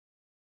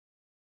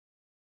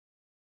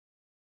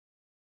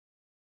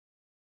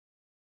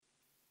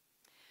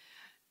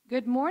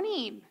Good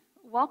morning.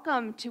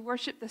 Welcome to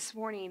worship this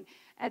morning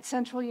at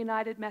Central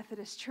United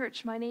Methodist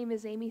Church. My name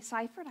is Amy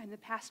Seifert. I'm the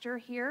pastor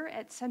here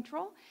at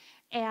Central.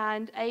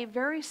 And a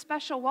very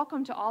special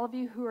welcome to all of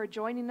you who are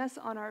joining us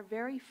on our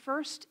very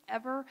first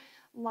ever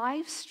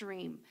live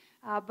stream.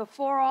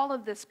 Before all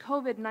of this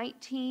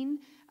COVID-19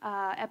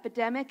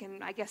 epidemic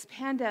and I guess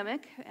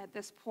pandemic at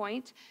this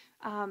point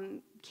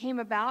came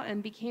about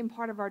and became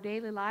part of our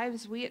daily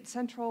lives, we at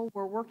Central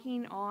were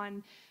working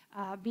on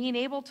being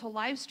able to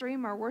live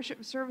stream our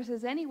worship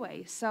services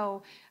anyway.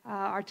 So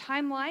our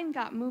timeline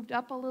got moved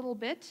up a little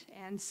bit,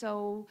 and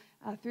so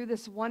through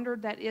this wonder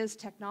that is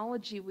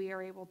technology, we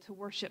are able to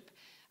worship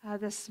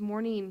this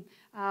morning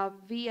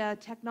via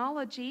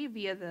technology,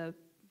 via the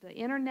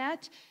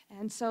internet.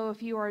 And so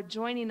if you are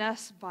joining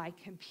us by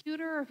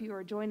computer, if you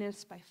are joining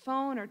us by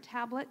phone or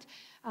tablet,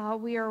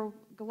 we are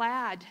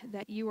glad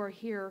that you are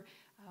here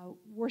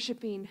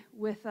worshiping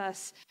with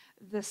us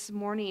this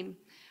morning.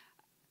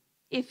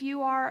 If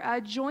you are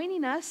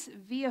joining us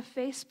via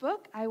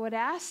Facebook, I would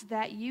ask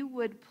that you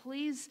would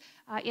please,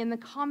 in the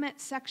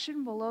comment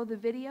section below the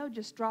video,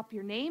 just drop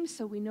your name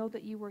so we know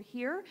that you were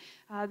here.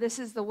 This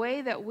is the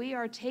way that we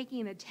are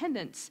taking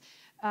attendance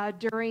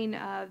during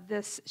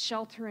this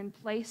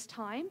shelter-in-place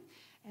time.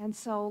 And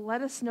so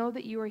let us know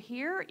that you are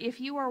here. If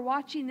you are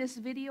watching this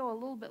video a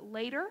little bit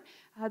later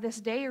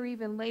this day or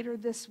even later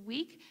this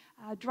week,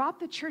 drop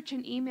the church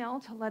an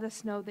email to let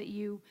us know that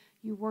you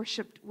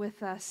worshiped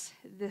with us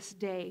this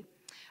day.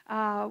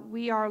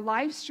 We are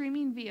live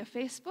streaming via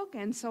Facebook,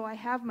 and so I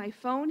have my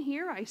phone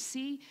here. I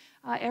see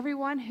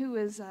everyone who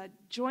is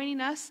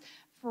joining us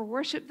for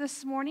worship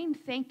this morning.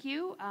 Thank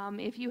you.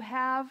 If you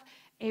have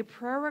a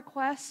prayer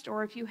request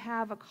or if you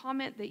have a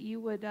comment that you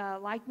would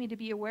like me to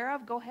be aware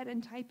of, go ahead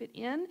and type it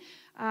in.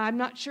 I'm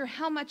not sure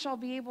how much I'll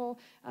be able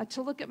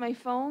to look at my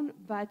phone,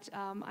 but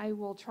I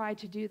will try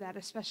to do that,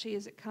 especially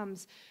as it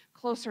comes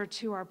closer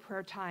to our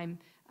prayer time,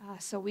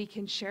 so we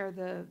can share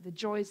the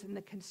joys and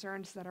the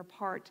concerns that are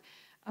part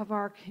of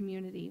our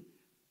community.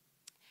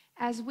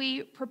 As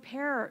we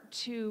prepare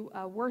to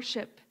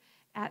worship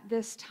at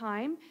this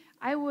time,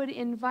 I would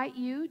invite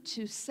you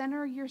to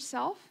center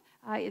yourself.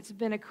 It's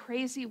been a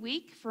crazy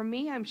week for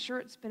me. I'm sure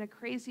it's been a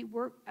crazy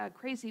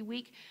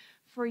week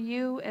for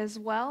you as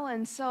well.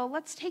 And so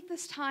let's take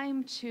this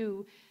time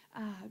to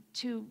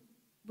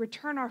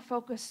return our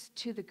focus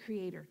to the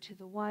Creator, to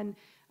the one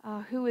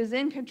who is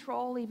in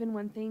control even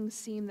when things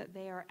seem that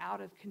they are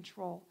out of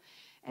control.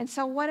 And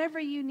so whatever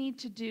you need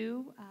to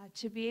do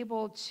to be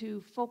able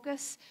to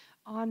focus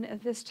on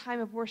this time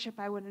of worship,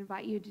 I would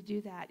invite you to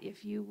do that.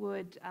 If you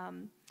would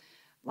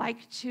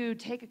like to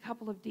take a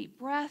couple of deep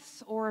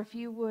breaths, or if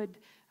you would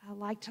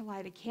like to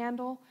light a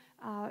candle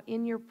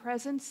in your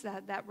presence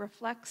that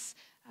reflects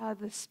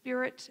the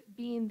Spirit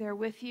being there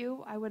with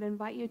you, I would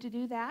invite you to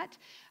do that.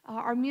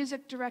 Our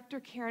music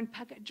director, Karen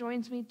Puckett,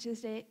 joins me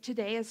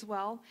today as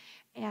well,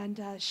 and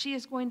she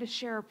is going to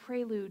share a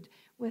prelude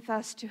with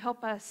us to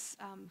help us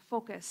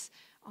focus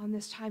on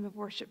this time of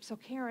worship. So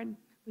Karen,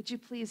 would you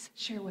please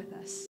share with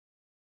us?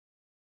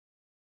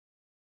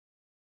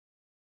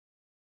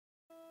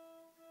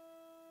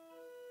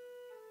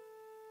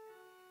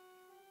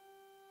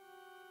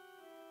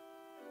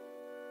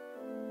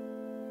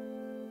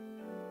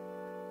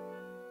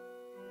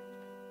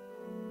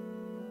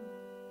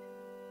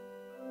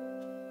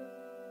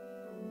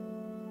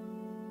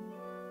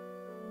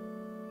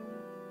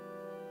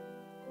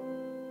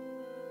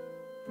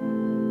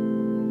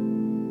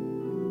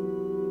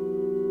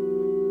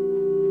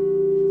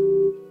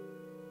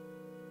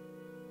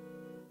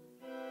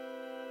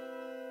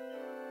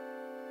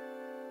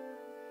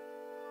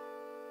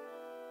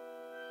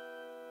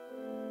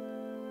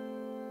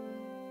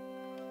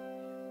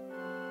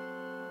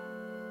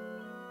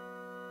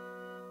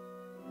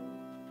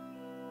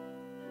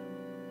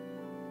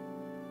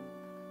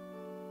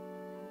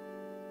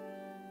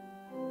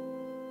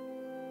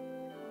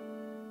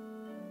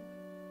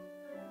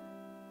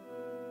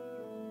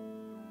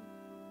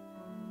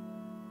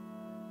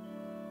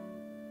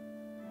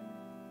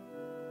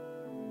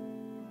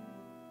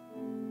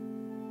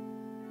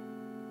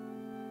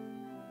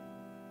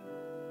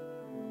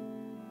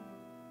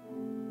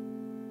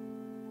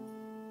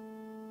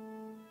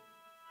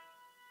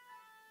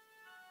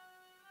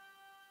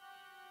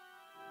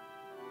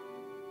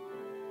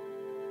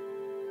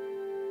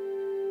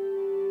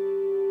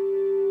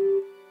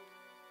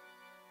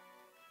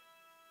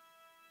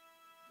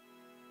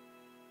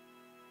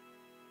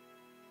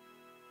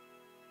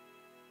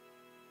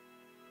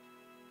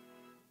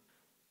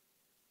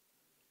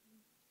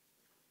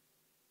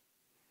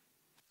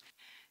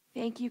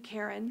 Thank you,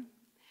 Karen.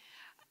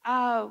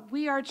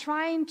 We are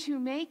trying to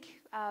make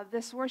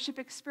this worship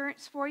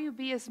experience for you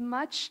be as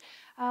much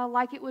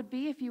like it would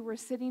be if you were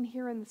sitting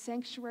here in the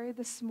sanctuary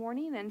this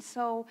morning. And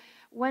so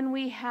when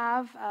we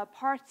have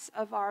parts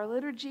of our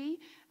liturgy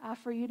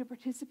for you to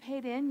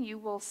participate in, you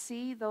will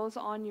see those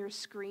on your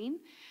screen.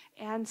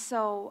 And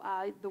so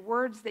the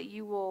words that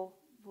you will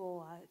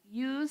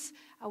use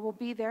will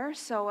be there.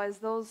 So as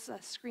those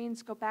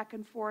screens go back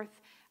and forth,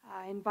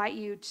 I invite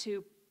you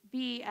to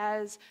be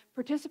as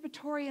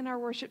participatory in our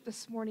worship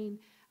this morning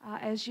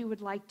as you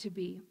would like to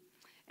be.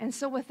 And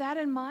so with that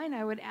in mind,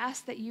 I would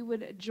ask that you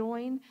would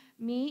join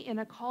me in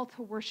a call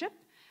to worship.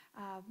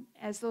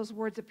 As those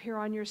words appear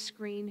on your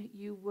screen,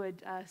 you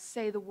would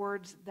say the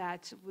words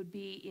that would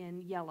be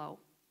in yellow.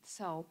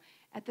 So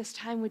at this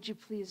time, would you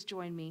please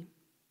join me?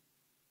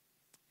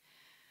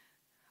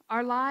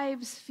 Our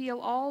lives feel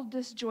all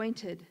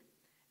disjointed,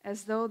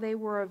 as though they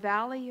were a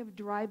valley of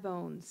dry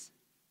bones.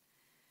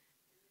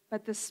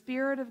 But the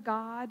Spirit of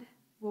God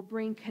will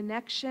bring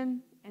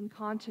connection and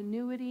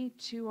continuity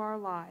to our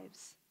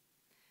lives.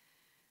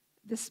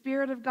 The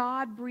Spirit of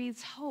God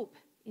breathes hope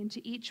into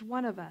each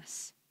one of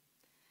us.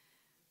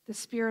 The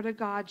Spirit of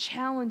God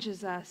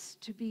challenges us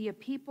to be a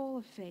people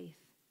of faith.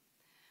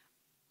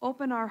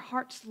 Open our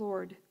hearts,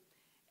 Lord,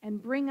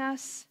 and bring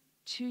us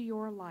to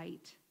your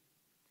light.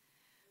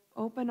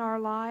 Open our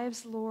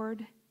lives,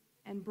 Lord,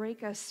 and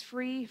break us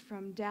free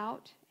from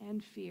doubt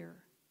and fear.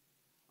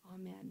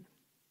 Amen.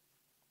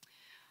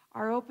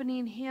 Our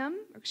opening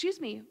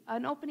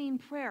an opening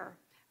prayer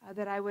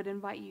that I would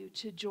invite you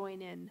to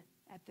join in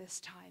at this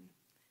time.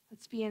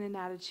 Let's be in an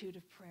attitude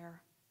of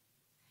prayer.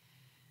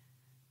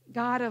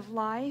 God of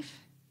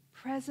life,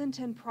 present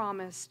and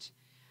promised,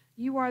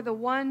 you are the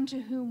one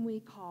to whom we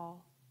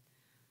call.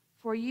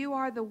 For you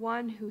are the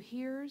one who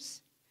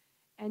hears,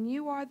 and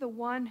you are the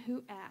one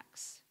who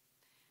acts,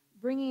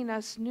 bringing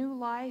us new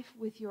life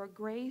with your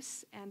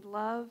grace and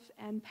love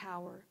and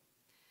power.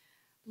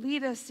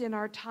 Lead us in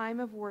our time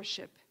of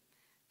worship,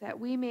 that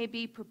we may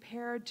be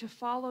prepared to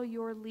follow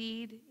your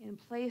lead in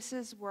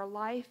places where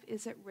life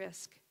is at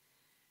risk,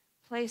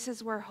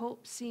 places where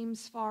hope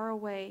seems far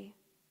away,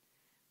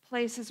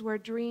 places where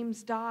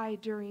dreams die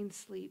during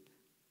sleep.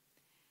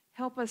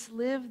 Help us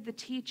live the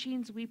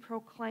teachings we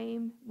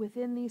proclaim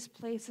within these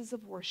places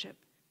of worship.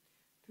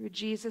 Through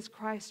Jesus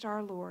Christ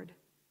our Lord.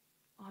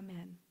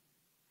 Amen.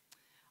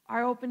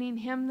 Our opening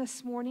hymn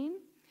this morning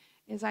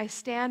is I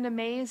Stand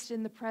Amazed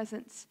in the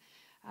Presence.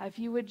 If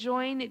you would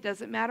join, it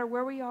doesn't matter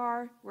where we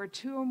are, where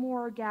two or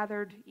more are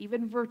gathered,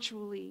 even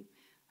virtually,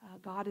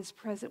 God is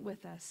present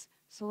with us.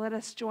 So let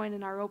us join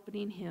in our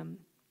opening hymn.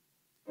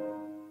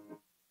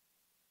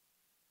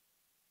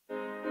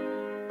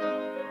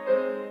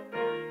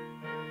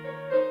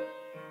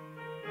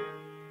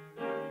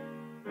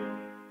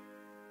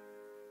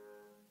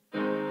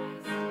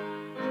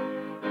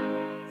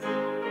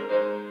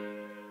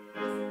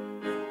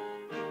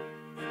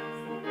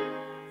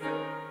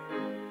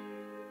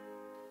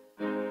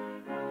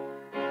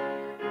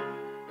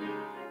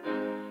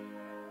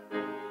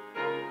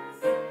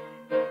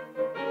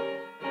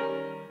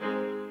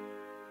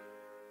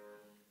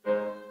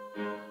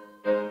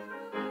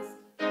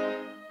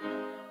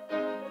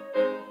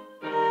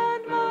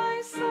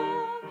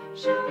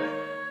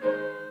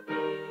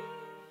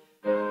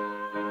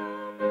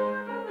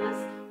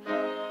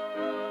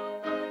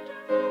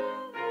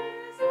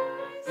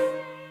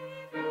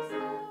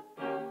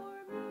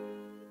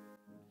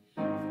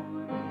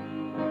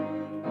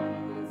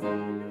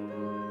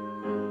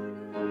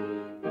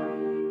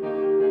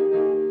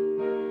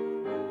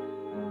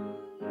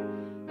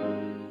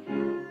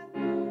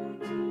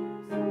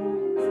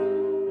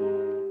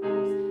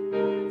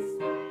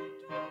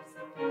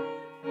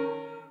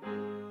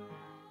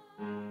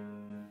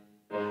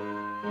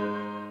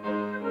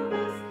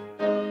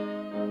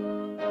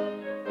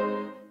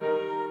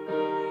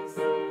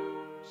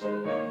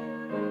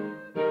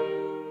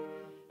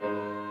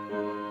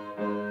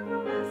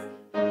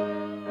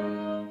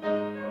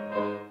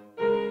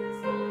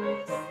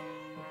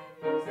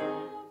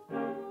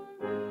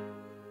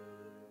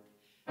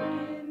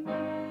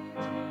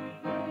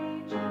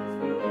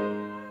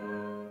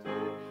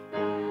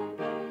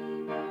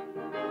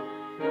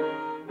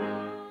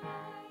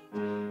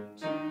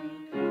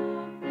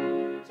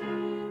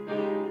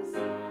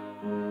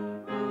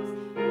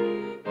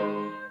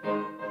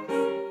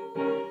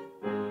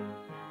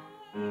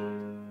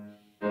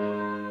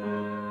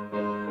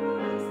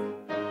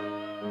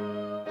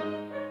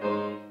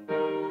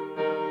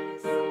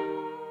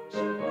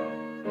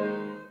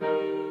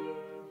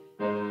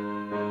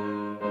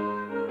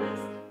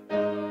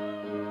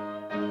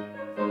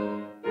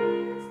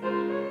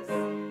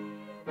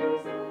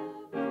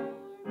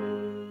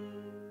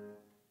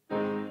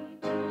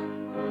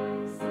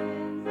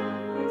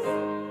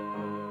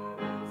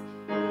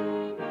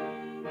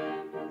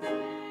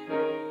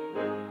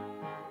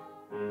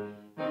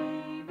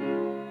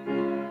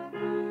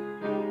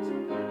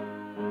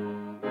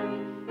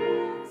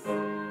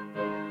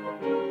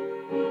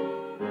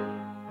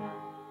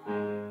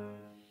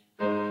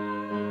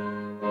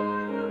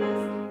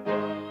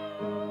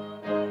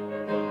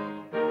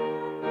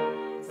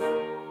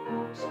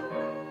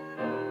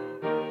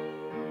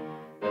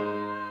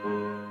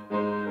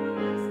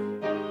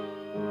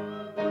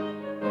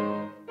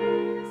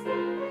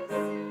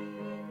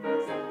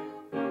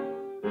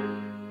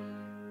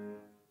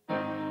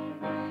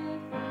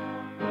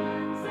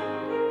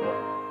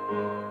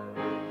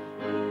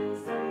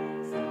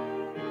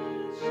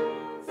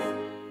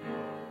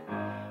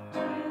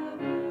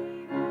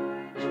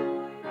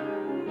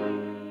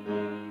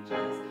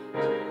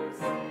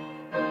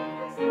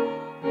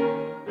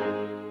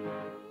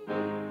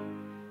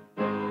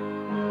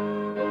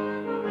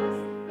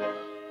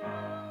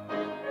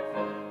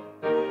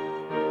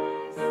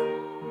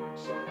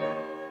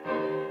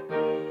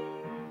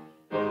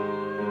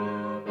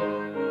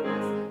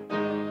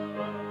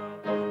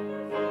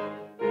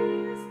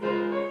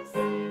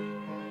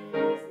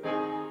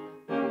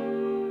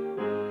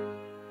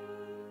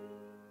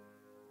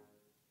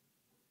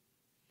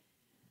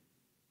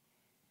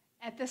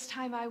 this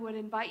time, I would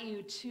invite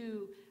you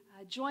to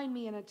join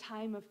me in a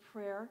time of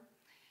prayer.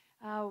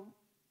 A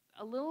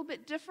little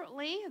bit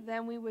differently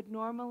than we would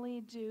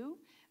normally do.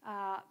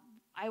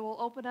 I will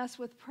open us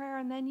with prayer,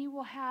 and then you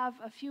will have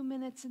a few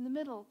minutes in the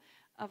middle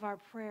of our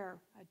prayer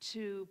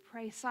to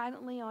pray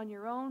silently on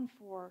your own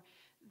for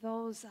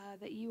those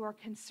that you are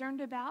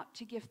concerned about,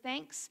 to give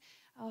thanks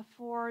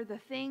for the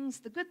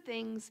good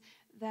things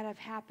that have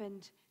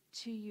happened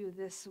to you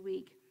this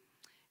week.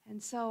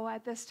 And so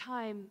at this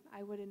time,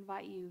 I would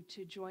invite you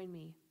to join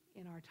me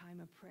in our time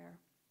of prayer.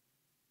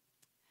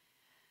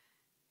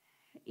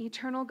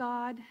 Eternal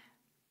God,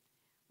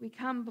 we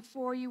come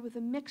before you with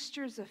a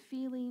mixtures of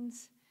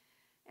feelings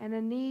and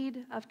a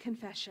need of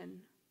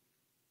confession.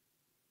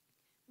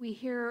 We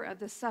hear of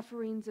the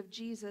sufferings of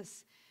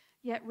Jesus,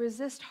 yet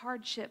resist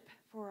hardship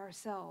for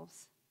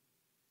ourselves.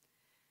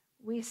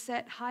 We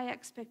set high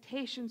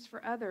expectations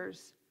for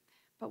others,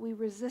 but we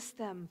resist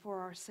them for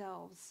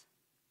ourselves.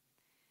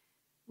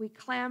 We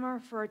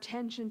clamor for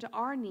attention to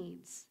our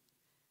needs,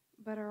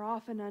 but are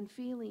often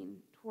unfeeling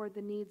toward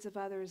the needs of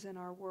others in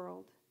our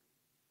world.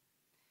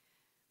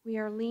 We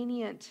are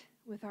lenient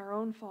with our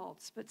own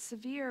faults, but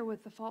severe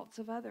with the faults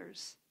of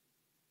others.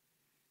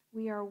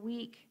 We are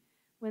weak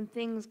when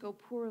things go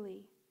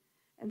poorly,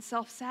 and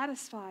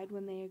self-satisfied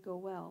when they go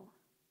well.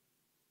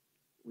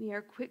 We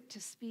are quick to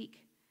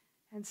speak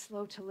and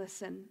slow to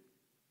listen.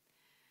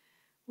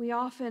 We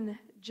often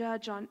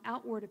judge on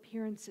outward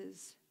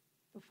appearances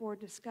before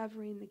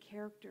discovering the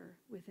character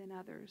within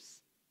others.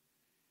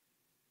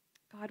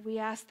 God, we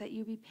ask that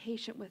you be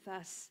patient with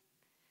us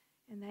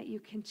and that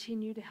you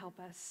continue to help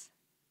us.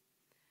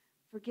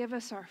 Forgive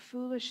us our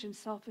foolish and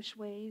selfish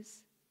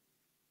ways.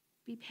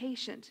 Be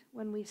patient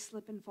when we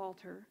slip and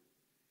falter.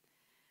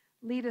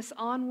 Lead us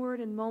onward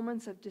in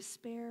moments of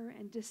despair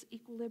and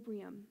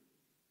disequilibrium.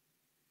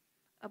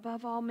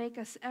 Above all, make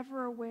us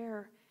ever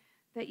aware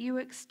that you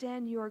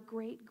extend your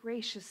great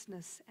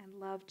graciousness and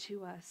love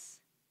to us.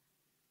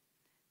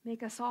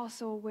 Make us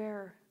also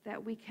aware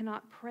that we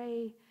cannot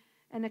pray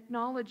and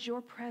acknowledge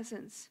your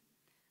presence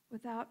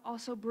without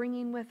also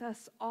bringing with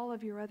us all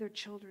of your other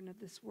children of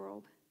this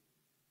world.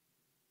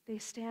 They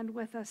stand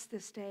with us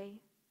this day.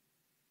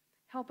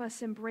 Help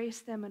us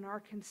embrace them in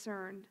our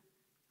concern,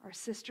 our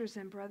sisters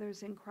and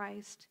brothers in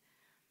Christ,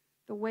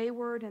 the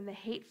wayward and the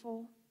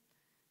hateful,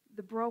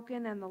 the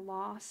broken and the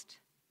lost,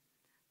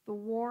 the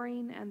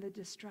warring and the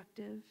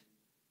destructive,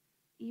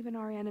 even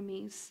our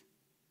enemies,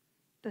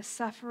 the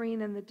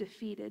suffering and the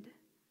defeated.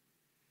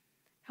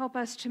 Help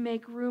us to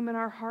make room in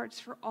our hearts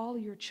for all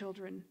your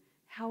children,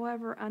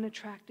 however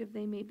unattractive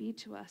they may be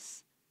to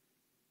us.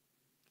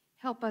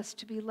 Help us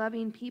to be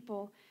loving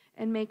people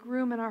and make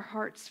room in our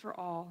hearts for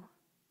all.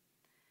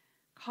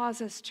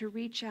 Cause us to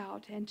reach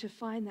out and to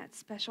find that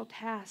special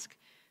task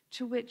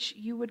to which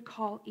you would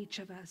call each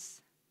of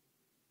us.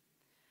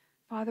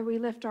 Father, we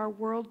lift our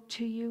world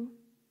to you.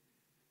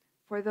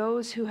 For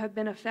those who have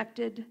been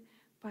affected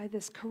by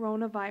this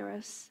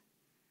coronavirus,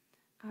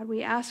 God,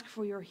 we ask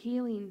for your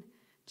healing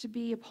to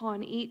be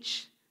upon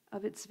each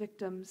of its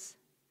victims.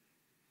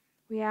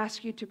 We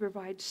ask you to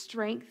provide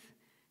strength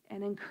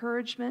and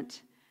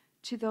encouragement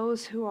to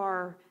those who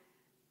are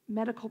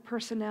medical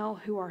personnel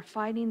who are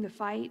fighting the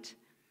fight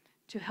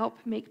to help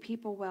make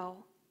people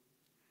well.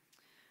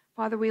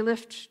 Father, we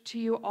lift to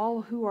you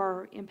all who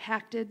are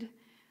impacted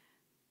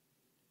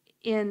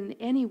in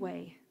any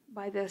way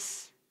by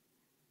this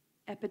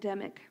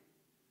epidemic.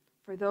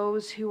 For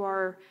those who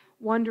are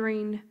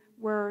wondering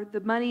where the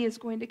money is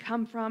going to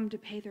come from to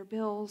pay their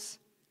bills,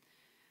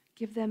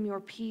 give them your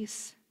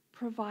peace,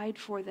 provide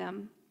for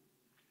them.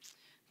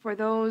 For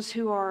those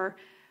who are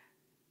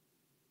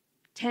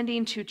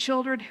tending to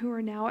children who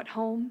are now at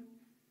home,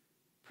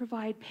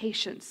 provide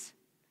patience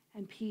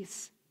and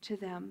peace to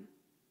them.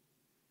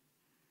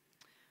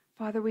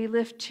 Father, we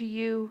lift to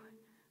you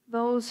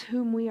those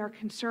whom we are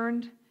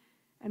concerned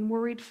and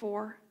worried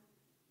for,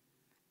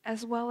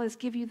 as well as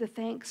give you the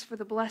thanks for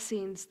the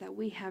blessings that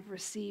we have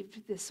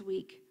received this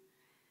week.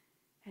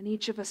 And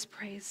each of us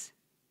prays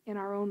in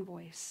our own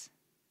voice.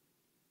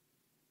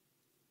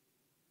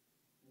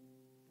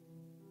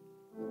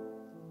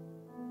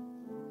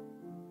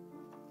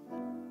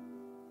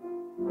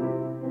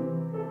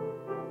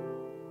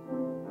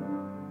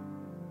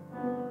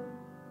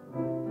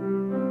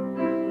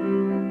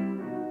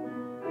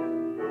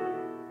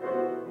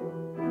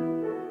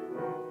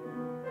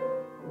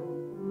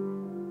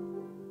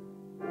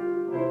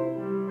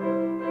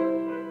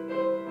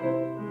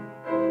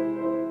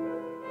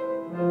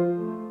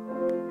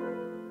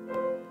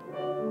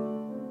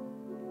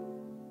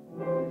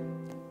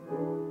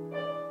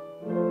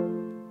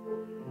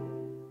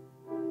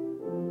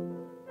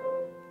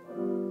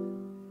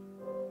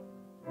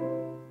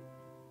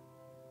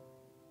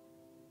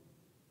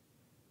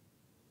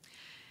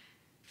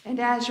 And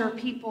as your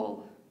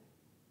people,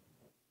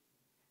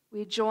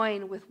 we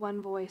join with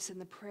one voice in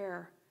the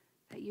prayer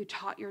that you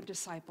taught your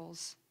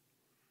disciples.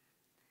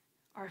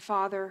 Our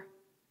Father,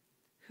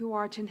 who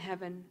art in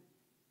heaven,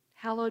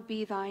 hallowed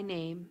be thy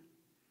name.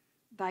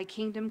 Thy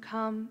kingdom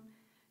come,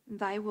 and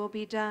thy will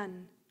be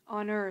done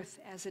on earth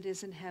as it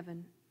is in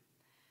heaven.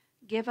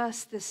 Give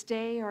us this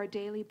day our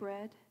daily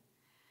bread,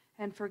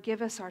 and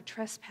forgive us our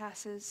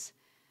trespasses,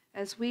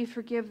 as we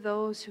forgive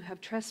those who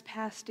have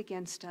trespassed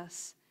against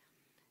us.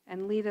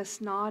 And lead us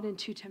not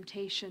into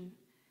temptation,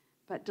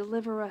 but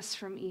deliver us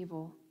from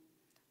evil.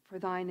 For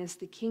thine is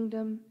the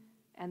kingdom,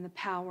 and the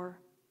power,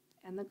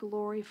 and the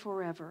glory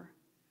forever.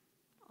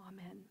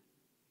 Amen.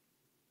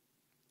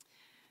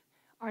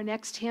 Our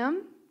next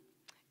hymn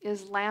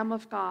is Lamb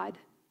of God.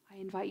 I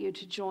invite you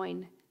to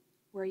join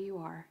where you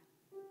are.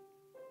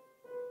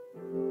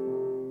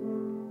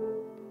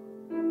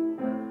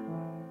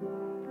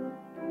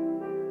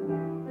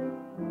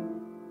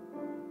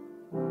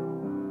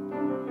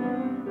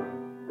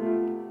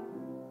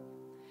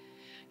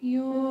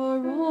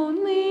 Your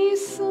only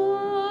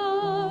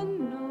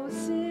Son, no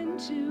sin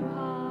to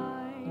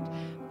hide,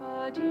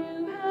 but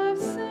you have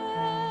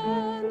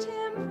sent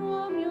him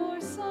from your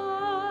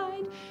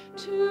side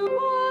to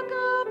walk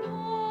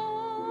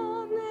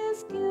upon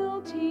this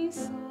guilty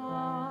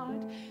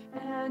sod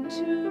and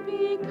to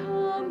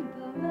become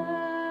the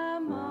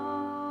Lamb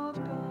of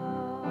God.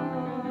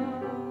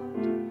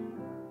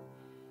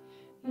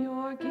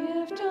 Your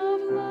gift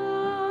of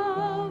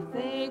love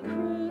they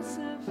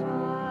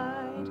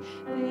crucified,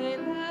 they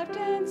left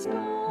and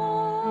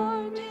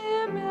scorned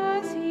him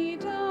as he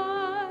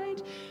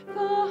died. The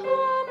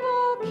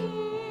humble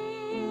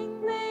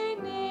King they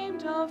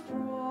named a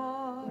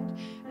fraud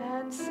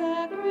and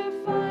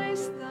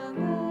sacrificed the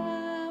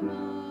Lamb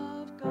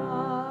of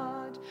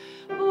God.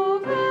 O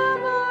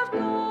Lamb of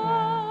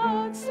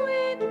God,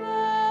 sweet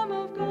Lamb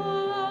of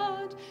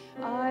God,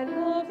 I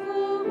love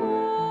the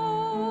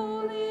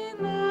holy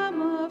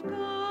Lamb of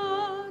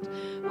God.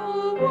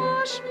 Oh,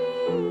 wash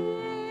me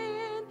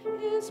in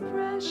his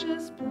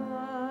precious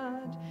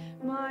blood,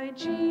 my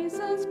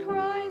Jesus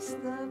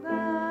Christ, the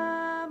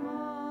Lamb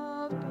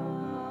of God.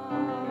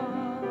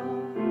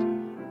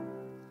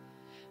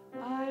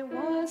 I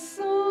was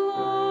so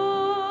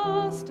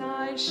lost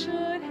I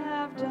should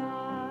have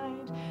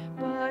died,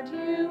 but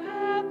you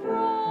have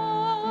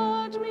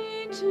brought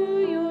me to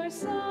your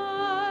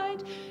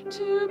side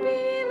to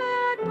be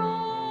led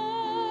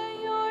by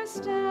your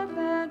staff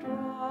and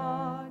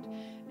rod,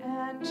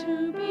 and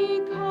to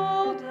be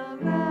called a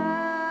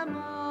Lamb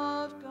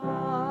of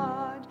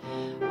God.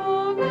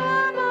 O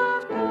Lamb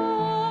of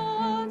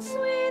God,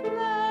 sweet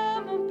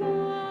Lamb of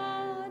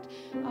God,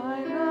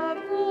 I love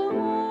the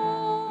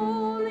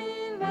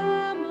holy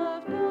Lamb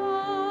of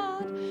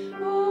God.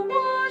 Oh,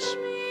 wash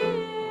me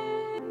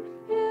in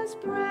his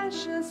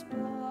precious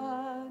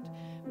blood,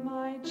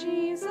 my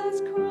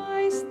Jesus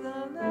Christ,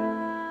 the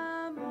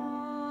Lamb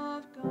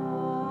of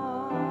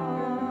God.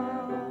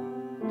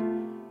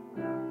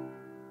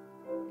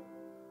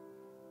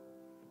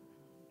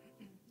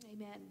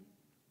 Amen.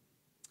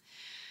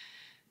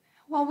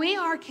 Well, we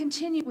are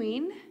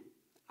continuing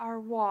our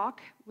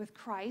walk with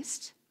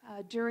Christ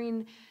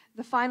during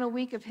the final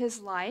week of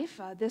his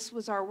life. This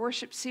was our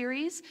worship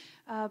series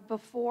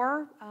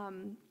before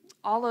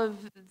all of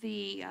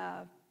the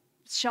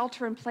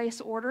shelter-in-place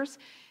orders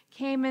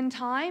came in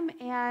time.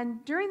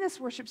 And during this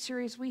worship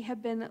series, we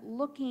have been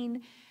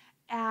looking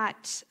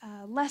at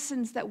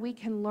lessons that we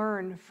can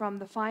learn from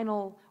the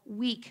final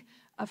week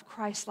of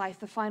Christ's life,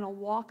 the final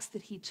walks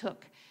that he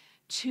took,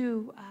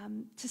 to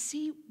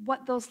see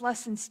what those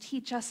lessons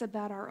teach us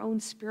about our own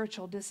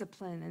spiritual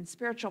discipline and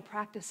spiritual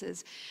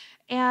practices.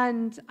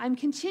 And I'm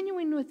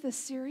continuing with this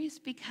series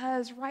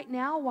because right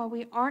now, while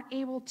we aren't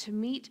able to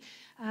meet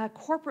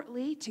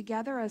corporately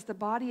together as the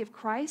body of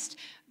Christ,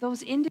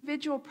 those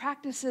individual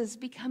practices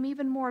become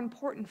even more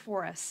important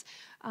for us.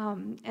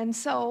 And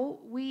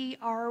so we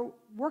are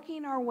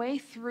working our way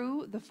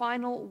through the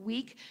final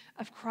week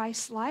of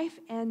Christ's life,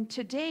 and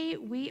today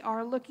we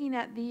are looking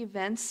at the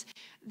events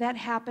that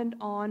happened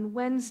on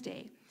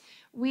Wednesday.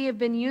 We have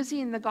been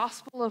using the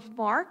Gospel of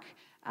Mark,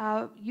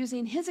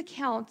 using his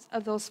account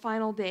of those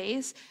final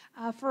days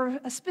for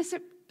a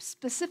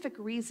specific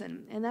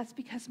reason, and that's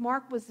because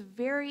Mark was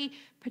very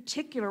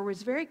particular,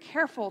 was very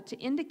careful to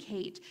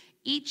indicate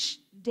each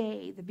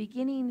day, the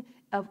beginning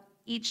of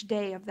each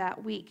day of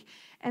that week.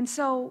 And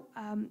so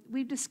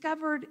we've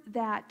discovered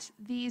that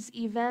these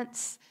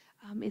events,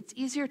 it's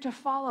easier to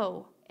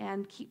follow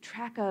and keep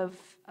track of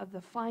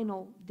the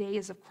final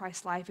days of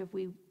Christ's life if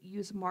we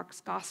use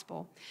Mark's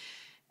gospel.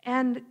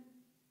 And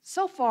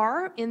so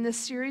far in this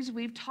series,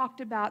 we've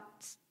talked about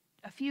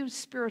a few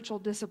spiritual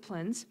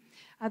disciplines.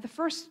 The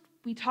first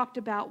we talked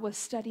about was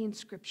studying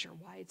Scripture,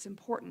 why it's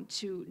important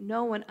to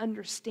know and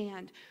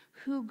understand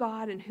who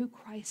God and who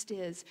Christ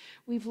is.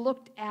 We've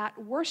looked at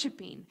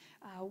worshiping,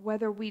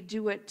 whether we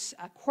do it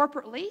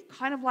corporately,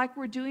 kind of like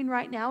we're doing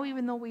right now,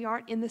 even though we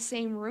aren't in the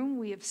same room,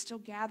 we have still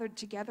gathered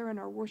together and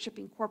are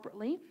worshiping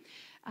corporately,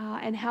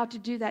 and how to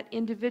do that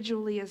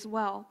individually as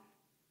well.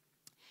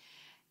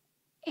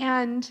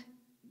 And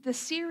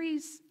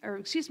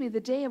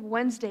the day of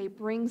Wednesday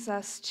brings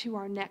us to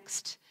our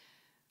next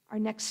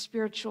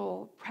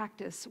spiritual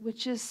practice,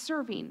 which is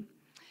serving.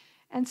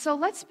 And so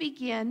let's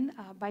begin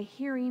by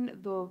hearing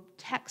the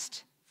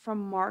text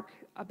from Mark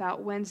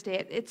about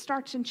Wednesday. It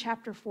starts in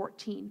chapter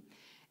 14,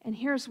 and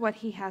here's what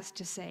he has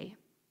to say.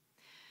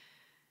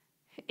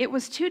 It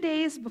was 2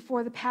 days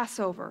before the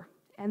Passover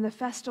and the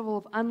festival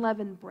of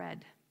unleavened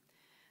bread.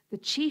 The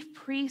chief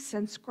priests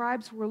and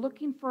scribes were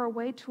looking for a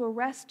way to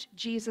arrest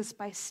Jesus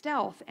by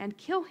stealth and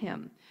kill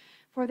him,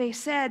 for they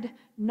said,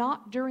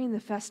 "Not during the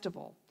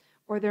festival,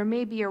 or there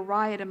may be a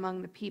riot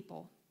among the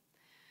people."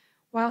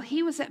 While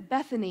he was at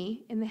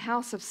Bethany in the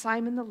house of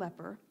Simon the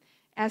leper,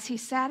 as he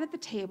sat at the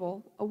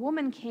table, a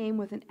woman came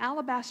with an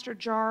alabaster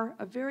jar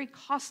of very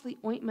costly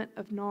ointment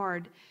of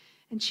nard,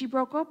 and she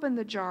broke open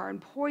the jar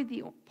and poured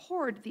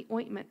the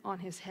ointment on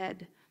his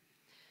head.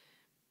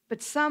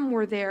 But some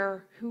were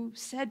there who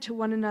said to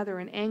one another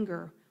in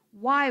anger,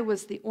 "Why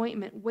was the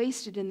ointment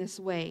wasted in this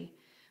way?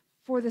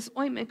 For this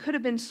ointment could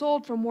have been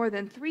sold for more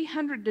than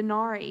 300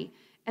 denarii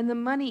and the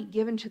money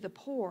given to the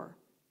poor."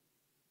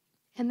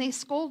 And they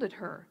scolded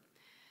her.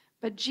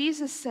 But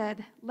Jesus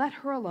said, "Let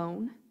her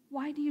alone.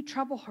 Why do you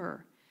trouble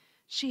her?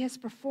 She has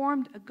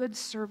performed a good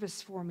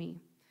service for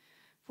me.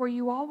 For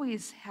you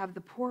always have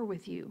the poor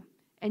with you,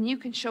 and you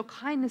can show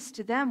kindness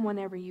to them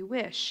whenever you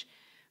wish,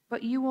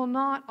 but you will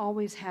not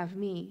always have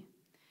me.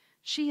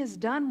 She has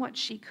done what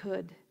she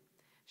could.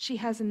 She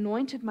has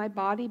anointed my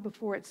body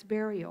before its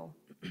burial.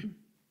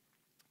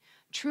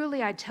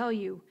 Truly, I tell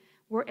you,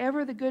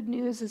 wherever the good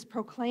news is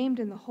proclaimed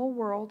in the whole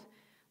world,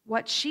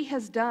 what she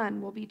has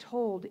done will be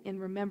told in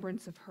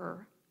remembrance of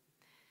her."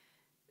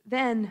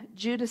 Then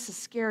Judas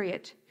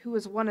Iscariot, who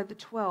was one of the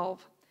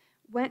 12,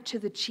 went to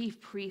the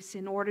chief priests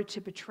in order to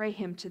betray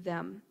him to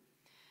them.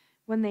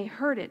 When they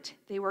heard it,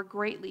 they were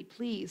greatly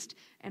pleased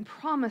and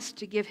promised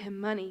to give him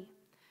money.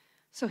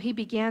 So he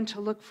began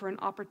to look for an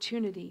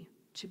opportunity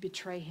to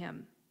betray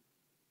him.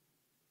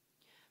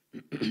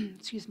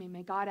 Excuse me,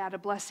 may God add a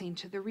blessing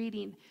to the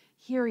reading,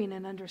 hearing,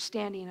 and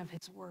understanding of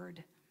his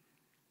word.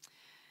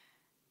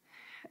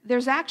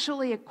 There's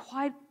actually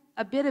quite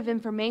a bit of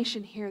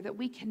information here that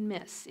we can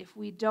miss if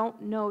we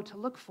don't know to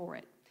look for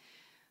it.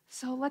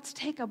 So let's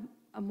take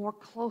a more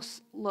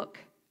close look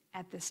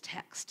at this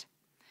text.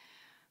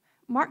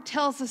 Mark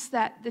tells us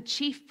that the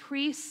chief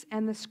priests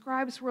and the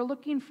scribes were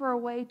looking for a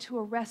way to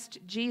arrest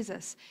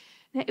Jesus.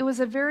 Now, it was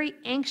a very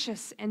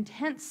anxious and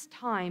tense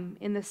time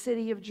in the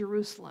city of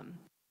Jerusalem.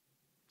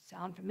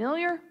 Sound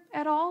familiar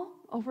at all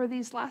over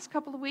these last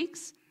couple of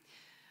weeks?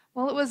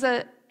 Well, it was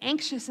an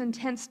anxious and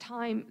tense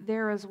time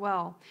there as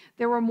well.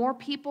 There were more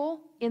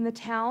people in the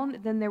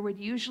town than there would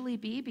usually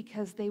be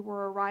because they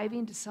were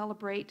arriving to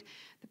celebrate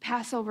the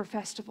Passover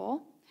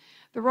festival.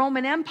 The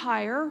Roman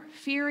Empire,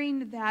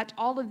 fearing that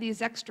all of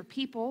these extra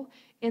people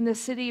in the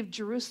city of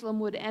Jerusalem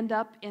would end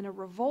up in a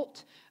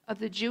revolt of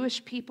the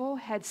Jewish people,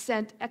 had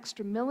sent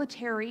extra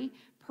military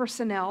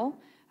personnel,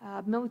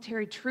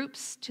 military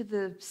troops to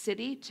the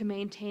city to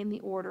maintain the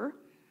order.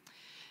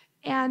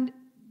 And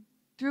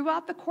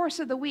throughout the course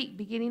of the week,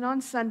 beginning on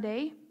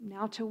Sunday,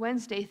 now to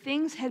Wednesday,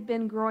 things had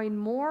been growing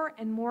more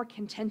and more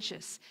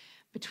contentious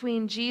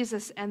between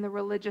Jesus and the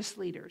religious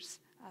leaders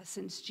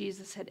since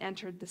Jesus had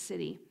entered the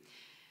city.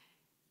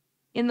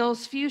 In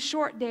those few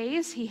short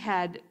days, he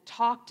had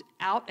talked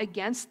out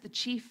against the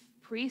chief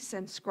priests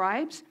and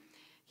scribes.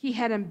 He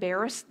had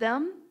embarrassed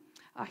them.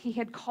 He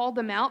had called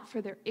them out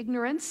for their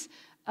ignorance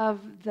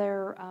of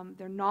their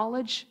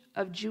knowledge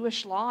of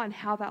Jewish law and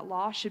how that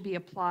law should be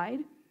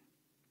applied.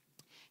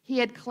 He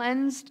had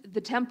cleansed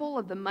the temple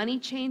of the money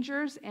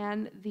changers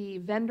and the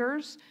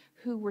vendors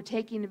who were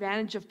taking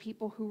advantage of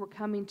people who were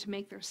coming to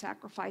make their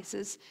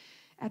sacrifices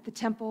at the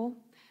temple.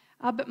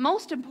 But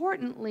most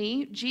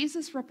importantly,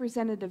 Jesus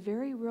represented a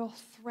very real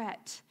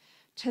threat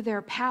to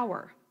their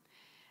power.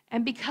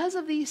 And because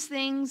of these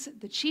things,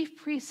 the chief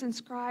priests and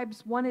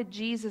scribes wanted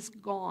Jesus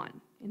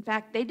gone. In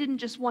fact, they didn't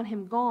just want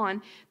him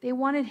gone, they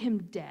wanted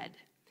him dead.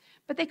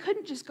 But they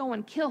couldn't just go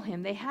and kill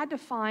him. They had to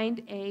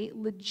find a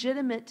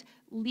legitimate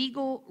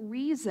legal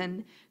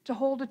reason to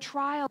hold a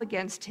trial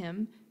against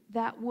him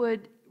that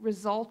would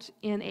result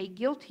in a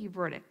guilty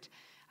verdict,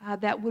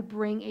 that would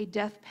bring a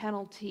death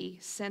penalty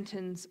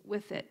sentence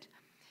with it.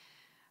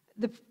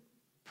 The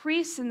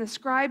priests and the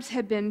scribes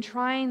had been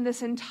trying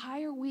this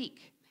entire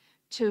week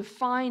to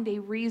find a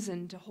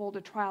reason to hold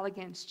a trial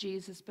against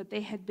Jesus, but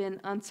they had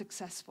been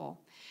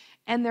unsuccessful.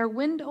 And their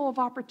window of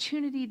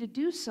opportunity to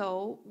do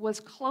so was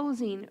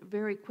closing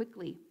very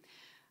quickly.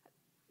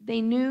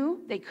 They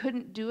knew they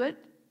couldn't do it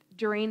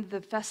during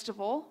the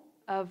festival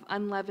of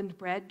unleavened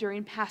bread,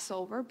 during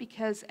Passover,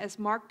 because as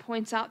Mark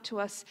points out to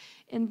us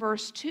in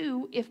verse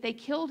 2, if they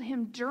killed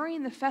him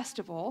during the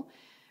festival,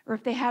 or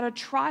if they had a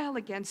trial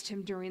against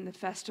him during the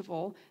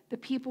festival, the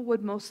people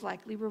would most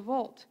likely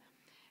revolt.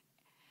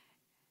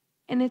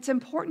 And it's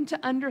important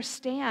to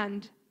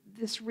understand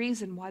this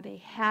reason why they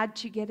had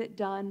to get it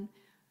done,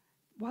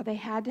 why they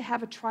had to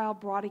have a trial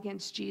brought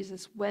against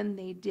Jesus when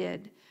they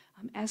did,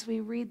 as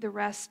we read the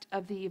rest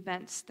of the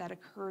events that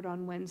occurred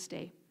on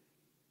Wednesday.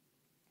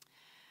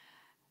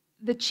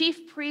 The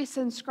chief priests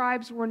and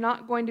scribes were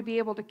not going to be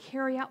able to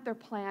carry out their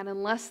plan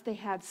unless they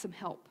had some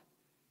help.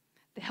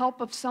 The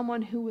help of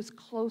someone who was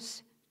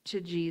close to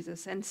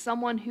Jesus and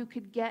someone who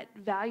could get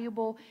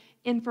valuable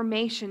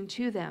information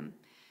to them.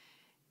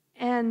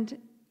 And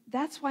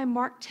that's why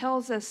Mark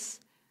tells us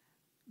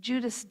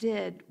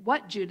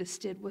what Judas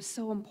did was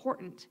so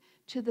important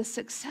to the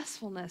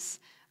successfulness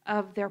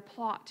of their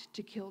plot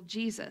to kill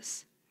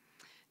Jesus.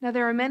 Now,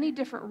 there are many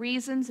different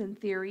reasons and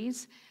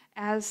theories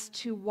as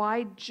to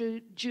why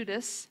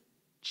Judas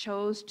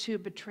chose to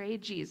betray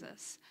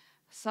Jesus.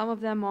 Some of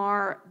them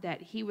are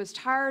that he was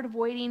tired of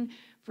waiting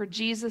for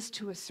Jesus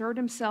to assert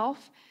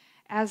himself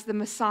as the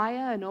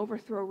Messiah and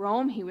overthrow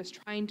Rome. He was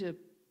trying to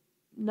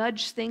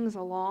nudge things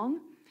along.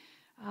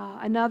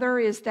 Another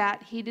is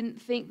that he didn't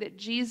think that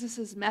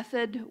Jesus'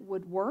 method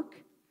would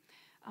work.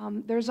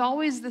 There's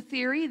always the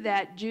theory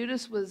that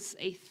Judas was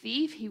a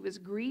thief, he was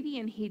greedy,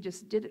 and he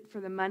just did it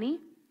for the money.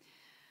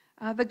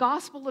 The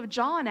Gospel of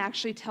John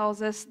actually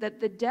tells us that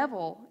the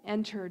devil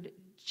entered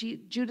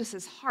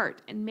Judas's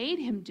heart and made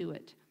him do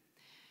it.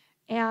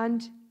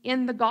 And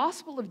in the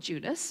Gospel of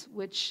Judas,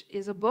 which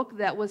is a book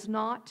that was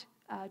not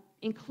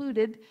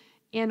included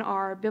in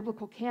our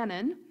biblical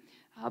canon,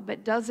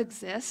 but does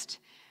exist,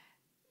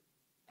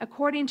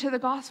 according to the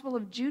Gospel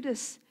of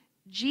Judas,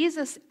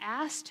 Jesus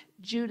asked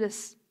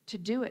Judas to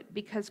do it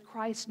because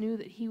Christ knew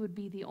that he would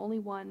be the only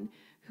one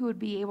who would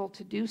be able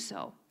to do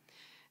so.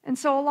 And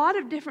so a lot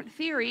of different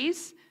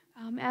theories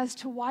as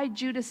to why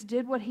Judas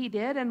did what he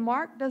did, and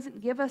Mark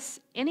doesn't give us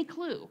any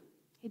clue.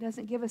 He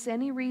doesn't give us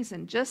any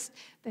reason, just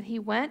that he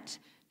went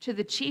to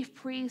the chief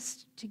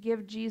priests to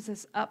give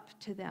Jesus up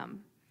to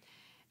them.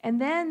 And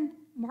then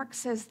Mark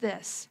says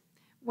this,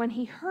 when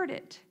he heard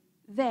it,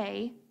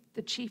 they,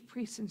 the chief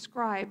priests and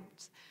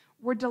scribes,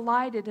 were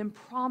delighted and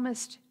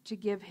promised to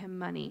give him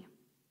money.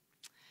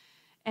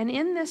 And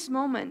in this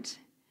moment,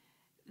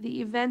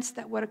 the events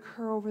that would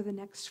occur over the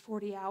next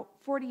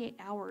 48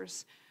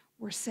 hours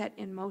were set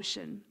in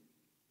motion.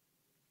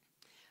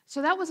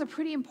 So that was a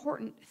pretty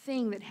important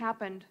thing that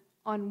happened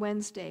on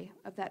Wednesday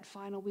of that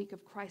final week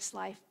of Christ's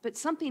life. But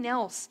something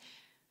else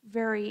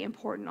very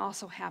important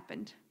also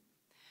happened.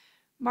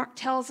 Mark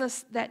tells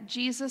us that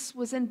Jesus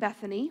was in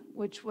Bethany,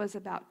 which was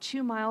about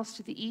 2 miles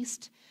to the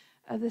east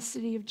of the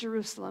city of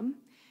Jerusalem,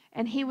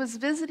 and he was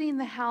visiting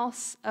the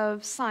house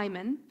of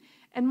Simon.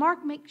 And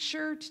Mark makes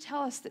sure to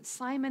tell us that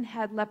Simon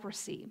had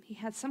leprosy. He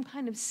had some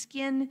kind of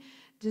skin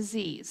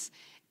disease.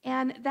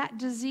 And that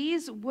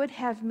disease would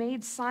have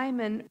made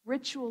Simon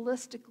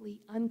ritualistically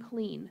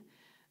unclean,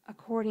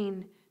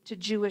 according to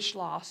Jewish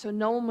law. So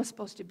no one was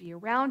supposed to be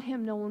around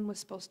him. No one was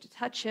supposed to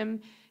touch him.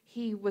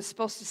 He was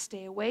supposed to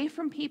stay away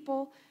from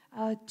people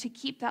to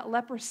keep that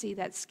leprosy,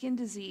 that skin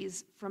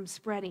disease, from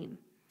spreading.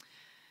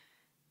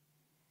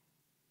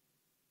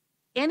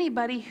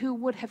 Anybody who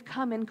would have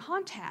come in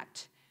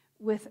contact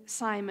with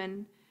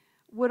Simon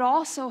would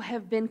also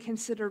have been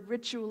considered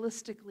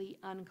ritualistically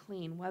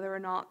unclean, whether or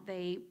not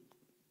they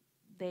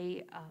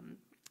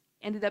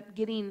ended up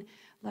getting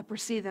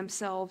leprosy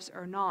themselves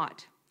or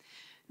not.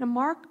 Now,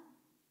 Mark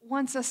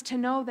wants us to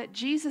know that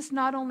Jesus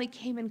not only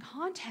came in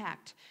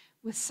contact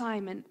with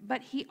Simon,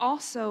 but he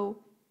also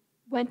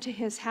went to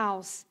his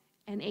house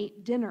and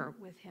ate dinner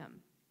with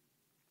him.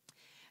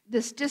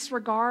 This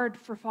disregard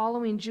for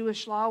following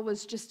Jewish law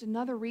was just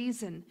another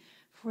reason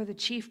for the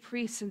chief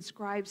priests and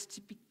scribes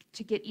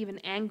to get even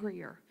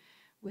angrier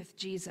with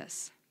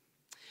Jesus.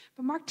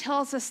 But Mark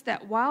tells us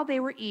that while they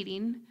were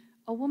eating,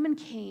 a woman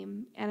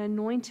came and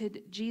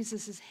anointed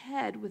Jesus'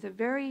 head with a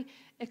very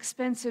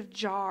expensive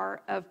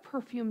jar of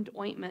perfumed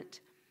ointment.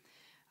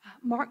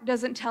 Mark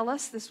doesn't tell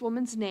us this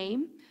woman's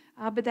name,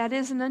 but that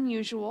isn't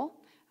unusual.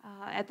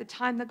 At the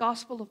time the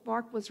Gospel of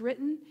Mark was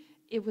written,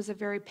 it was a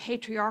very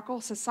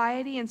patriarchal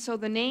society, and so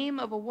the name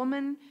of a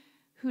woman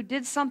who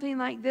did something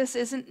like this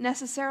isn't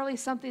necessarily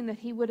something that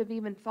he would have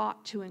even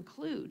thought to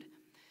include.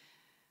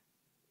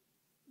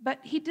 But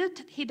he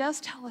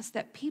does tell us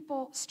that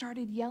people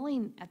started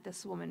yelling at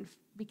this woman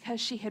because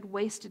she had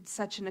wasted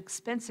such an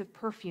expensive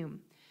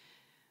perfume.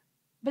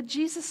 But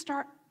Jesus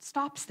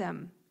stops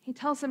them. He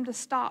tells them to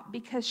stop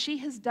because she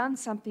has done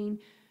something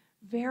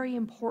very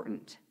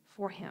important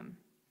for him.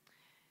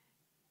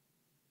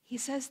 He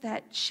says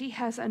that she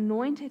has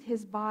anointed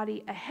his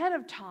body ahead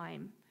of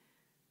time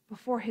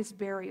before his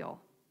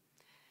burial.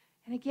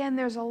 And again,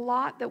 there's a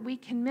lot that we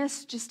can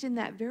miss just in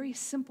that very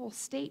simple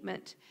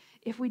statement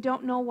if we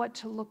don't know what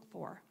to look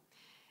for.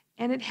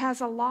 And it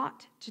has a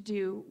lot to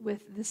do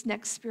with this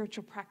next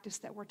spiritual practice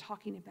that we're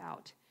talking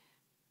about,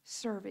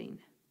 serving.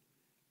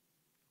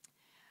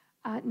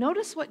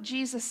 Notice what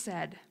Jesus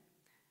said.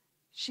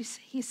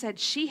 He said,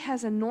 "She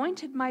has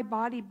anointed my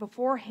body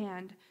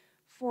beforehand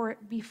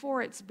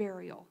before its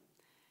burial."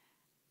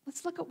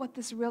 Let's look at what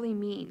this really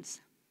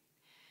means.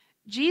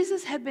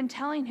 Jesus had been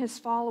telling his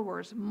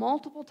followers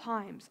multiple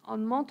times,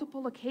 on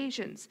multiple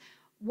occasions,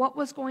 what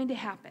was going to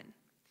happen.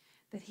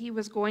 That he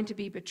was going to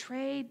be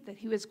betrayed, that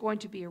he was going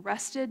to be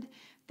arrested,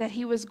 that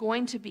he was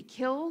going to be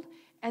killed,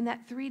 and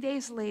that 3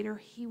 days later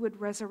he would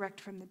resurrect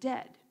from the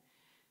dead.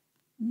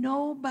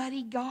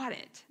 Nobody got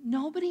it.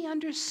 Nobody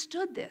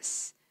understood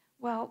this.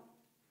 Well,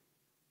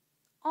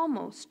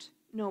 almost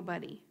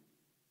nobody.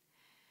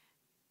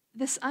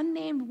 this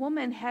unnamed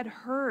woman had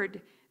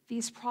heard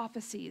these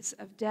prophecies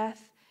of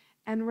death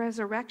and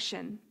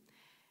resurrection,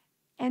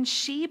 and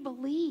she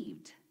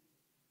believed.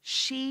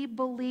 She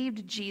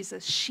believed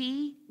Jesus.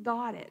 She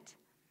got it.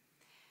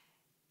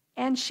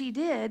 And she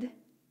did,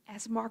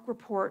 as Mark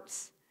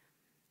reports,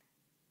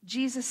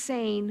 Jesus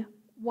saying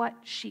what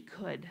she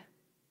could.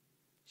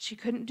 She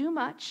couldn't do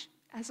much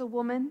as a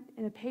woman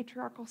in a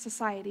patriarchal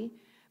society,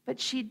 but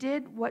she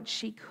did what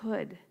she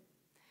could.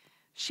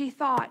 She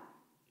thought,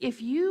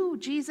 if you,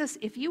 Jesus,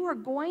 if you are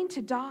going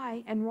to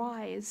die and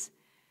rise,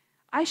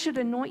 I should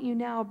anoint you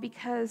now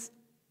because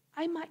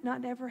I might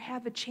not ever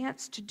have a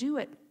chance to do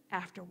it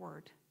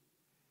afterward.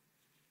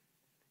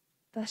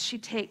 Thus she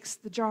takes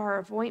the jar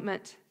of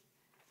ointment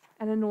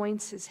and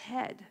anoints his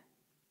head.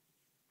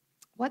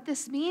 What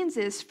this means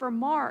is, for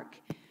Mark,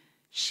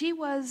 she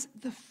was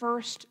the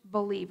first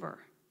believer.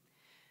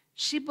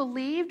 She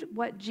believed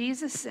what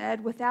Jesus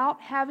said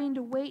without having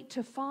to wait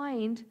to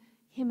find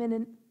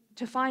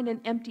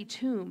an empty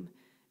tomb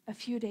a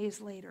few days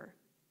later.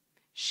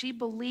 She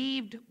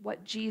believed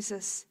what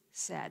Jesus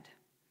said.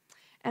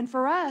 And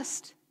for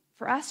us,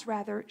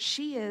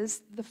 she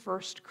is the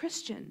first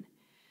Christian.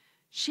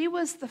 She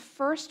was the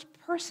first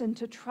person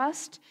to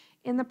trust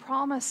in the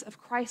promise of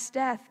Christ's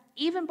death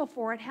even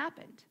before it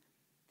happened.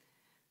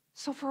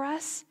 So for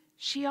us,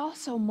 she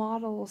also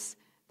models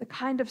the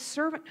kind of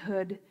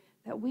servanthood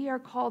that we are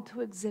called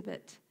to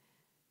exhibit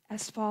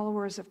as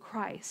followers of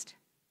Christ.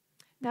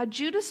 Now,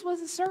 Judas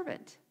was a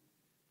servant.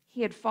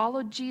 He had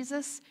followed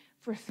Jesus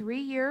for 3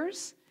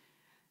 years,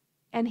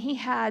 and he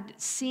had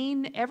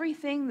seen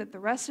everything that the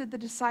rest of the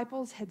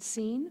disciples had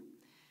seen,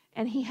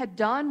 and he had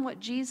done what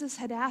Jesus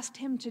had asked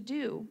him to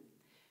do.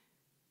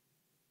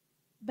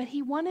 But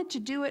he wanted to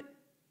do it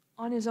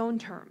on his own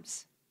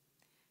terms.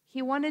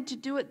 He wanted to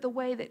do it the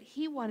way that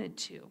he wanted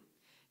to.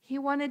 He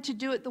wanted to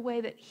do it the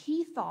way that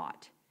he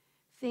thought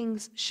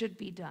things should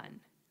be done,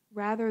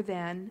 rather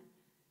than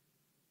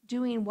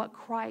doing what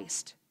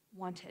Christ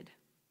wanted.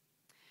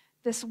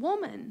 This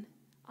woman,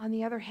 on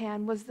the other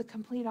hand, was the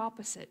complete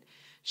opposite.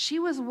 She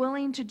was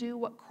willing to do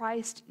what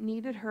Christ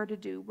needed her to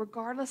do,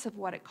 regardless of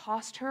what it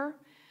cost her,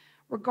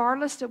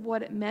 regardless of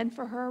what it meant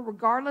for her,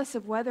 regardless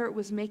of whether it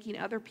was making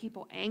other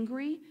people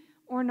angry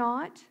or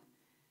not.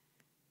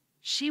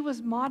 She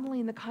was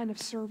modeling the kind of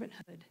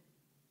servanthood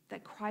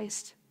that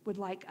Christ would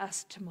like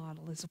us to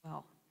model as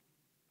well.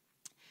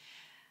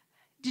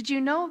 Did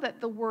you know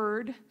that the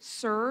word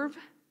serve,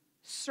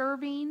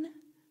 serving,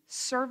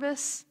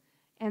 service,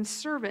 and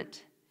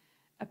servant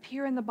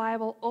appear in the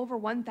Bible over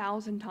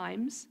 1,000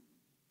 times?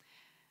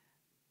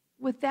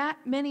 With that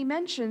many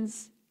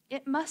mentions,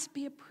 it must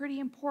be a pretty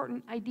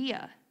important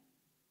idea.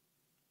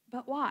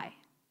 But why?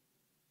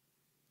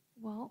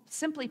 Well,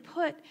 simply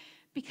put,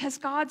 because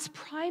God's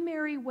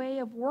primary way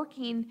of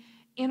working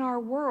in our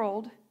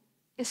world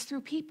is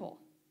through people.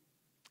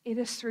 It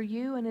is through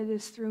you and it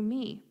is through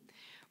me.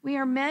 We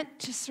are meant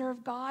to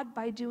serve God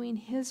by doing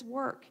His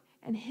work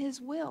and His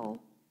will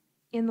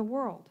in the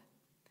world.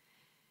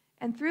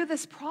 And through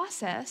this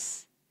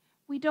process,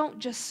 we don't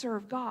just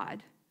serve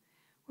God,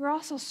 we're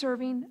also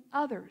serving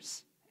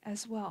others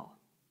as well.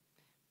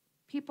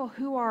 People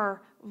who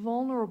are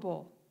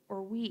vulnerable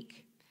or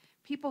weak,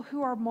 people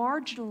who are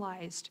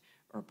marginalized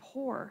or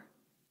poor.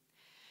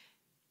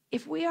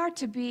 If we are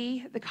to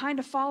be the kind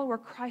of follower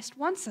Christ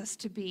wants us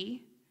to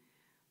be,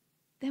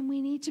 then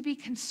we need to be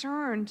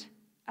concerned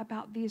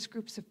about these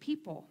groups of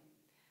people.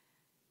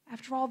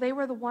 After all, they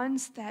were the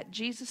ones that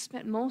Jesus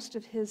spent most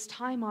of his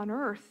time on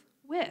earth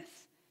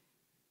with.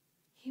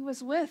 He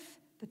was with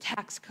the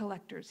tax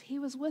collectors. He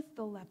was with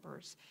the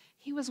lepers.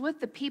 He was with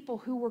the people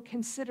who were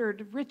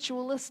considered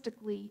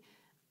ritualistically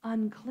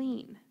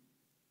unclean.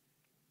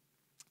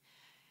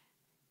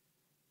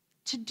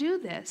 To do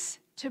this,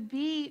 to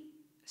be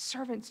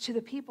servants to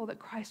the people that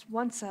Christ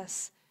wants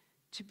us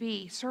to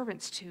be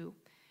servants to,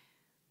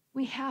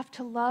 we have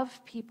to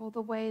love people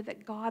the way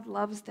that God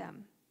loves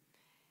them.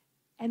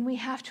 And we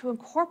have to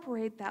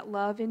incorporate that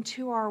love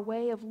into our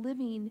way of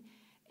living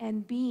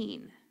and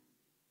being.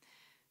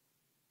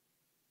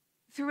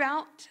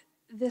 Throughout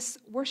this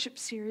worship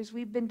series,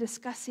 we've been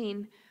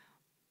discussing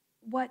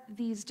what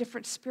these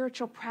different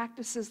spiritual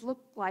practices look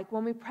like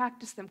when we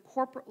practice them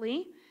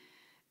corporately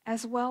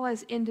as well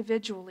as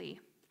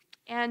individually.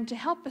 And to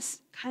help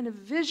us kind of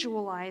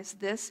visualize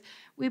this,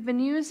 we've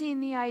been using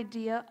the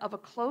idea of a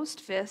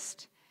closed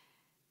fist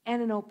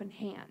and an open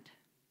hand.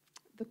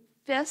 The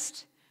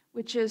fist,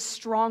 which is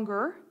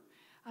stronger,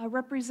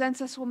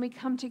 represents us when we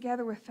come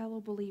together with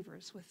fellow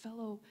believers, with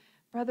fellow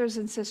brothers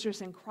and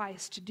sisters in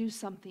Christ to do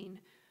something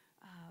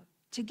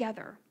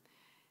together.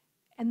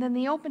 And then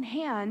the open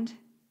hand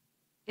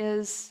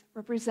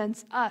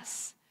represents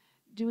us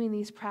doing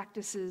these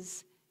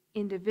practices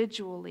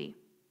individually.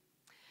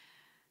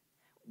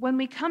 When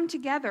we come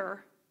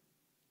together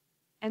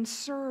and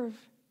serve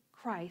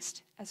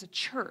Christ as a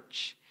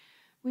church,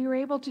 we are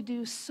able to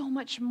do so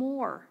much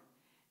more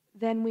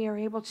than we are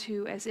able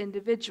to as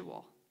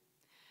individual.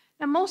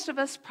 Now, most of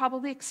us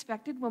probably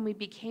expected when we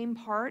became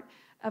part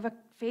of a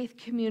faith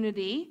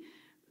community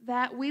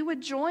that we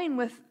would join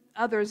with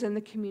others in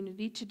the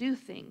community to do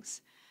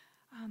things.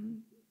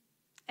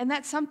 And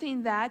that's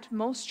something that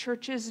most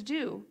churches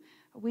do.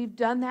 We've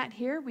done that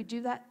here. We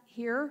do that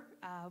here.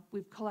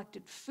 We've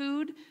collected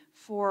food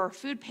for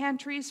food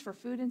pantries, for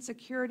food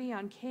insecurity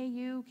on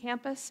KU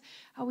campus.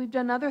 We've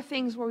done other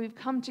things where we've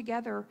come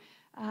together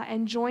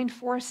and joined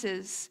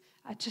forces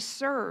to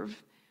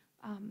serve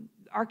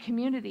our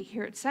community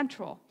here at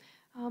Central.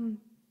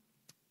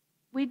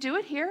 We do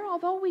it here,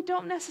 although we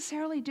don't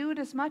necessarily do it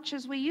as much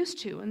as we used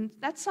to, and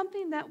that's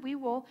something that we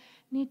will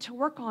need to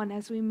work on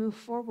as we move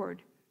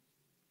forward.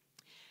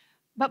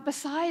 But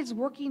besides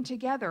working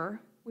together,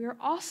 we are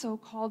also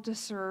called to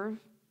serve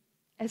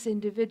as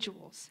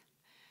individuals.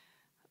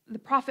 The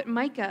prophet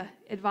Micah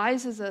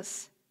advises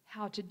us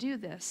how to do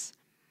this.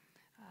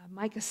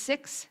 Micah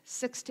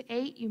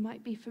 6:6-8, you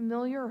might be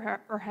familiar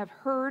or have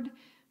heard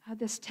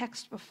this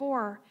text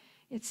before.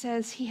 It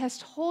says, "He has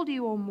told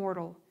you, O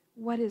mortal,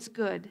 what is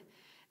good.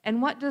 And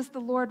what does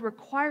the Lord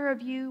require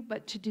of you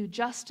but to do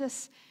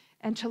justice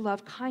and to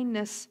love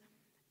kindness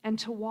and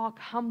to walk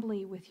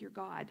humbly with your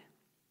God?"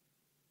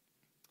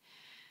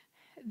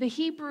 The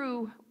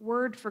Hebrew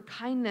word for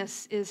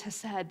kindness is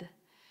hesed,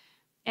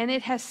 and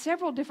it has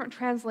several different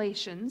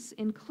translations,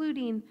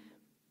 including,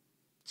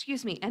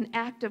 an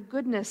act of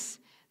goodness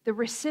the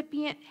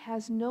recipient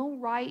has no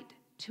right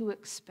to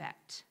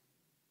expect.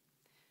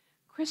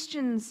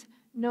 Christians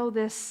know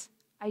this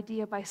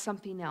idea by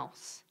something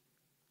else.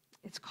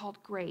 It's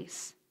called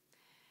grace.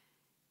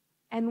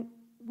 And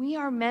we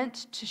are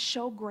meant to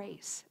show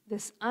grace,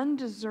 this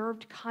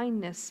undeserved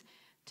kindness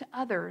to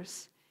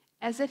others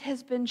as it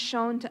has been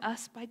shown to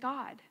us by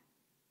God.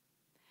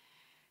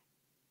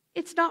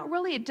 It's not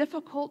really a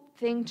difficult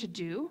thing to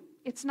do.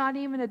 It's not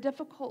even a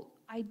difficult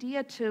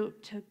idea to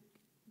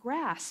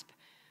grasp.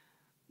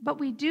 But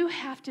we do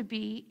have to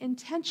be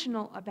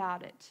intentional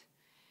about it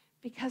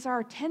because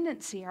our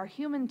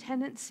human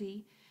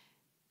tendency,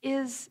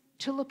 is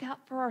to look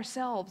out for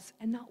ourselves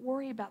and not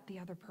worry about the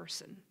other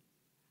person.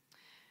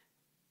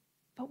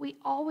 But we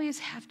always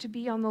have to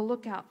be on the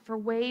lookout for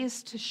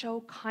ways to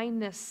show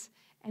kindness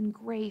and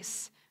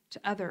grace to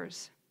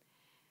others.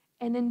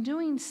 And in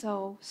doing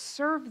so,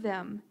 serve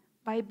them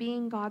by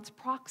being God's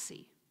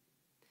proxy.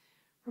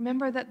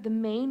 Remember that the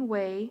main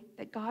way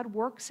that God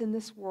works in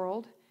this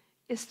world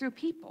is through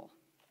people.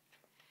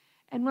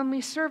 And when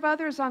we serve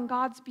others on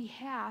God's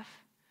behalf,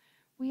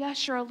 we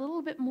usher a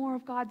little bit more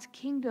of God's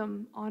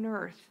kingdom on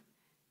earth,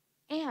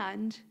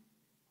 and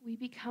we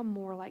become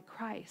more like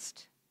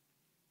Christ.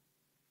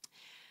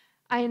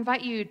 I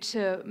invite you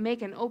to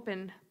make an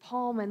open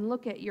palm and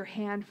look at your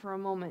hand for a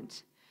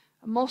moment.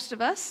 Most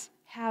of us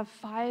have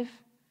five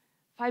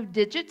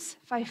digits,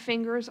 5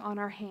 fingers on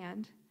our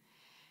hand.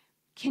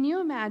 Can you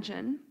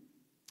imagine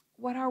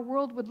what our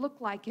world would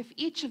look like if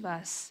each of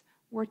us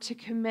were to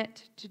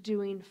commit to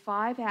doing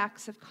 5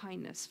 acts of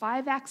kindness,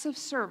 5 acts of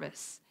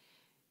service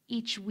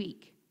each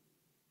week?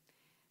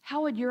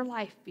 How would your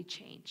life be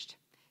changed?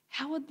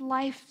 How would the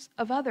lives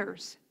of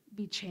others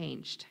be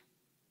changed?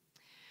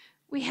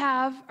 We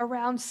have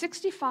around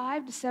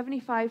 65 to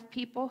 75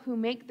 people who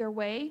make their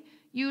way,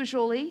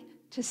 usually,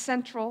 to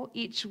Central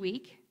each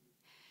week.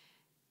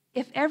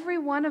 If every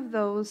one of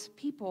those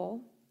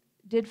people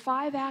did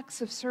 5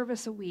 acts of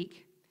service a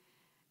week,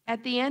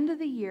 at the end of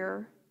the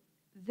year,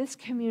 this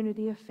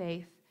community of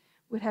faith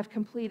would have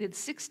completed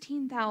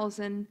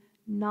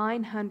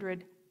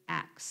 16,900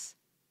 acts.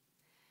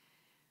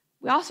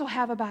 We also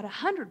have about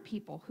 100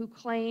 people who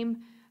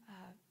claim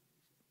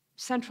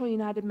Central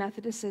United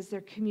Methodist as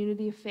their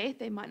community of faith.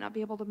 They might not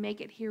be able to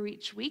make it here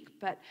each week,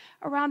 but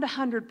around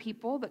 100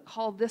 people that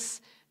call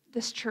this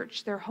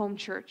church their home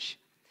church.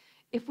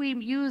 If we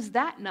use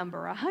that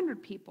number,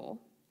 100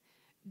 people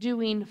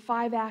doing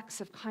 5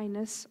 acts of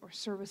kindness or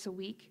service a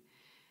week,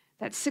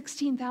 that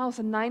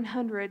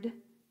 16,900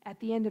 at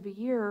the end of a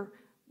year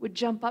would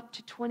jump up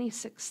to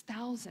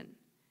 26,000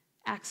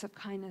 acts of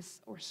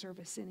kindness or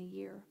service in a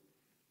year.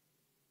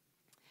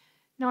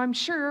 Now, I'm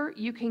sure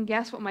you can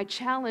guess what my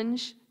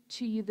challenge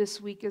to you this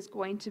week is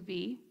going to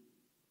be: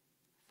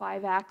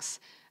 5 acts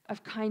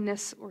of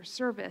kindness or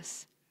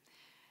service.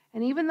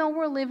 And even though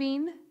we're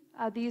living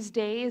these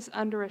days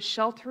under a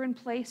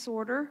shelter-in-place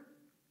order,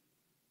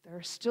 there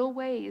are still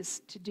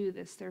ways to do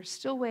this. There are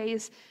still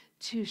ways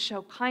to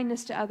show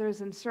kindness to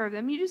others and serve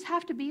them. You just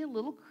have to be a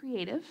little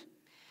creative.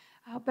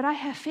 But I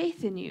have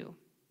faith in you,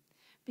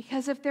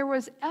 because if there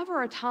was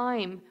ever a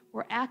time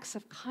where acts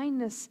of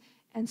kindness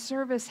and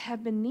service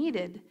have been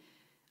needed,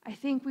 I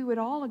think we would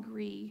all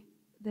agree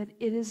that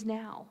it is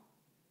now.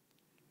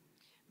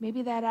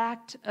 Maybe that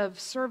act of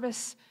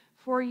service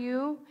for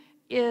you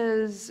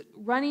is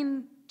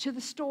running to the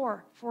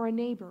store for a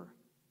neighbor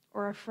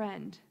or a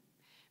friend.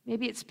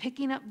 Maybe it's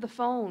picking up the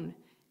phone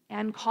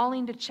and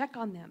calling to check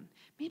on them.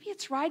 Maybe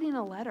it's writing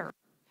a letter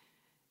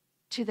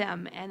to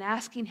them and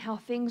asking how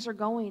things are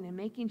going and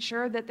making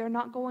sure that they're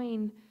not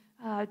going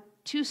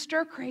too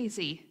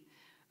stir-crazy.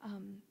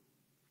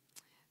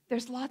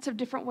 There's lots of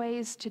different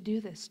ways to do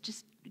this.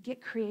 Just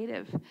get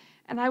creative.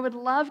 And I would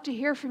love to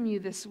hear from you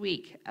this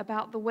week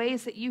about the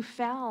ways that you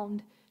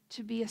found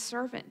to be a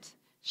servant,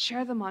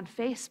 Share them on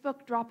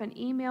Facebook. Drop an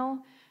email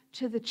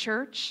to the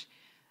church.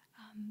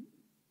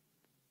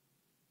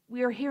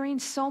 We are hearing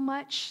so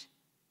much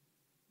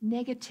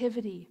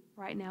negativity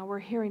right now. We're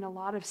hearing a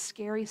lot of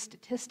scary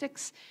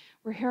statistics.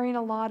 We're hearing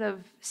a lot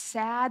of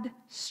sad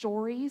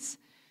stories.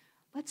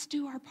 Let's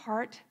do our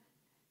part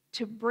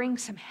to bring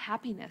some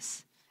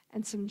happiness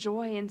and some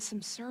joy and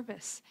some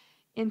service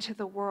into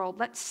the world.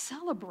 Let's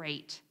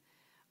celebrate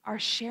our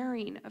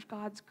sharing of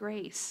God's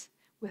grace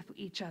with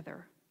each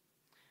other.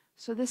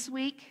 So this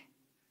week,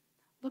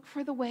 look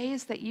for the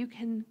ways that you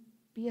can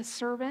be a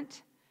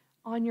servant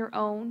on your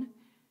own.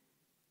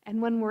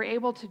 And when we're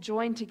able to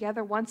join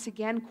together once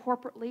again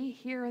corporately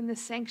here in the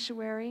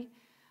sanctuary,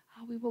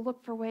 we will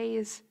look for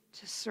ways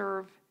to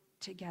serve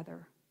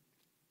together.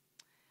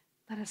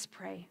 Let us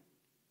pray.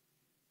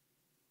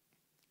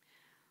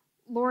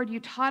 Lord, you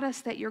taught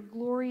us that your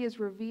glory is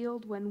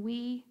revealed when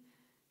we,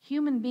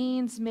 human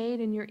beings made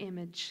in your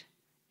image,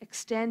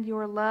 extend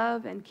your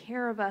love and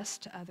care of us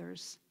to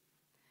others.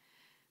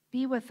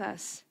 Be with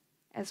us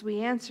as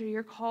we answer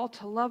your call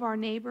to love our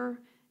neighbor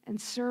and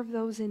serve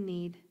those in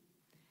need.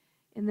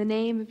 In the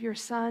name of your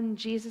Son,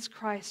 Jesus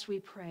Christ, we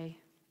pray.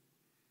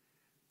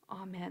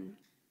 Amen.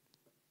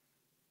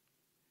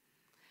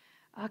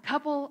 A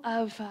couple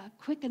of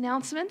quick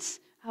announcements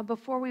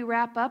before we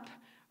wrap up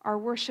our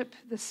worship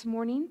this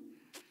morning.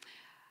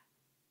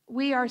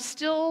 We are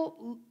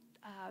still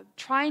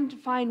trying to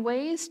find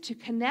ways to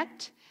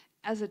connect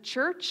as a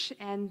church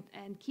and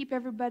keep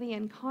everybody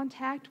in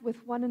contact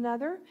with one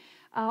another.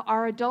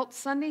 Our adult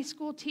Sunday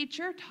school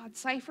teacher, Todd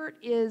Seifert,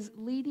 is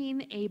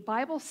leading a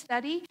Bible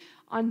study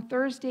on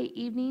Thursday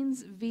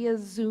evenings via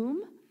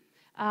Zoom.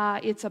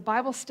 It's a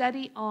Bible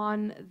study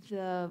on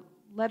the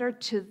letter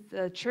to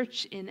the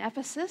church in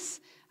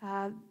Ephesus,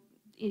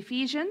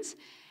 Ephesians.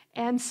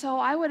 And so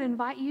I would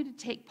invite you to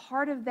take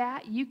part of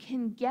that. You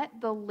can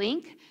get the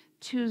link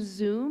to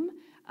Zoom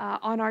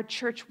on our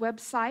church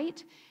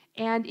website.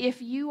 And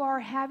if you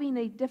are having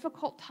a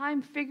difficult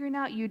time figuring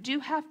out, you do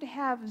have to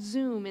have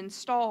Zoom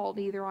installed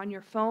either on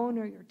your phone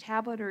or your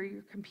tablet or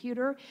your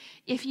computer.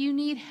 If you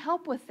need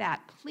help with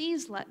that,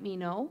 please let me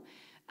know.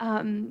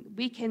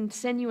 We can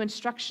send you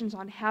instructions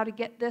on how to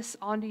get this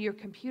onto your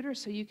computer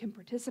so you can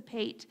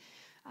participate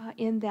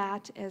in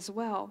that as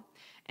well.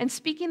 And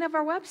speaking of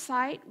our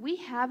website, we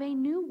have a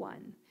new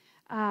one.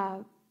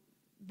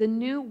 The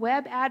new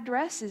web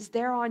address is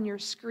there on your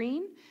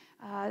screen.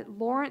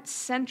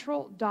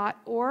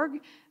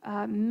 LawrenceCentral.org.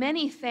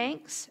 Many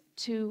thanks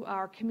to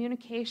our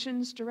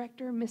communications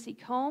director, Missy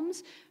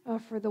Combs,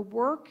 for the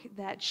work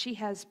that she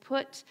has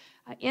put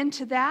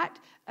into that.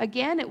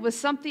 Again, it was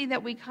something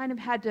that we kind of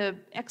had to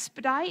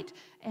expedite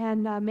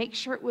and make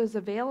sure it was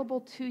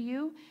available to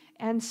you.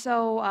 And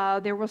so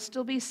there will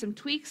still be some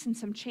tweaks and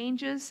some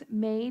changes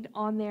made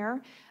on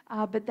there.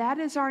 But that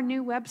is our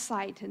new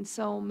website. And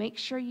so make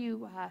sure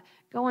you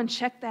go and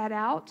check that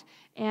out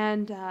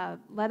and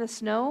let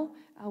us know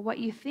what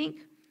you think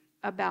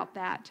about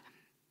that.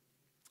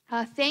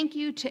 Thank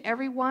you to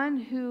everyone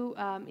who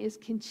is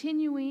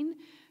continuing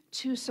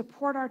to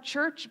support our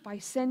church by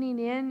sending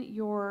in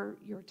your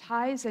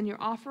tithes and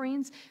your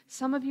offerings.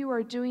 Some of you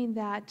are doing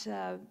that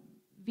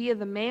via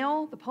the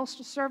mail, the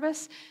postal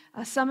service.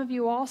 Some of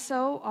you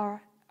also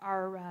are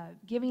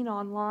giving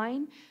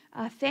online.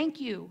 Thank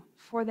you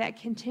for that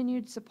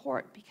continued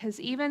support, because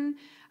even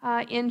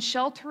in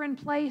shelter in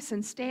place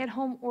and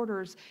stay-at-home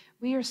orders,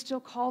 we are still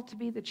called to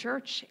be the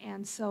church,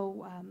 and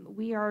so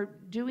we are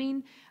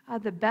doing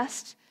the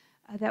best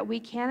that we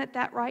can at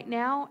that right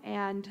now,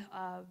 and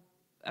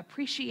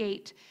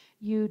appreciate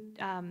you,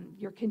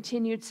 your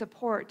continued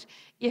support.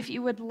 If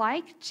you would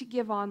like to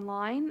give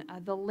online,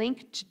 the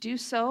link to do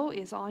so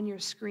is on your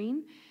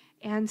screen,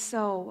 and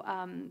so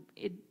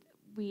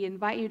we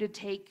invite you to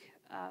take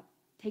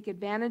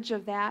advantage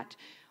of that,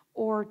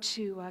 or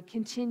to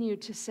continue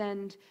to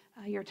send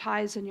your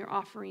tithes and your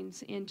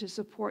offerings in to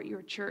support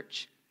your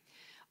church.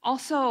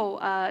 Also,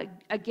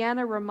 again,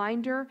 a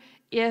reminder,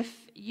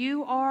 if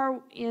you are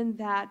in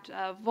that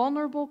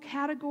vulnerable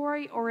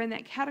category or in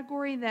that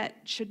category that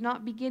should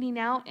not be getting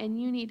out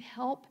and you need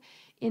help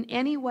in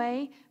any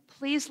way,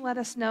 please let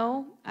us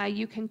know.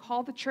 You can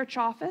call the church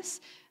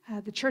office.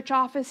 The church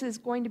office is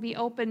going to be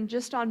open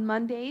just on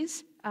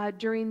Mondays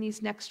during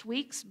these next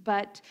weeks,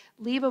 but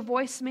leave a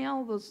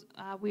voicemail.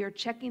 We are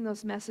checking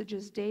those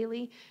messages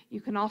daily.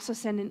 You can also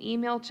send an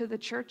email to the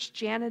church.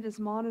 Janet is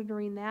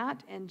monitoring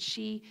that, and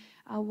she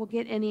will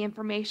get any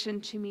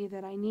information to me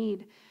that I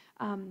need.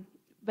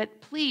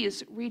 But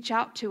please reach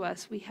out to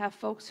us. We have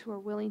folks who are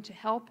willing to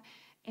help,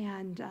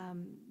 and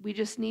we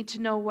just need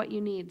to know what you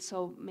need,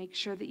 so make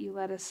sure that you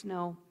let us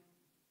know.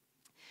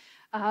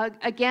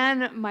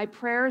 Again, my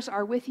prayers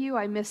are with you.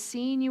 I miss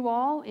seeing you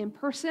all in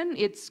person.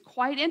 It's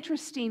quite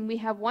interesting. We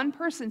have one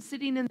person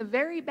sitting in the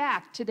very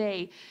back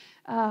today,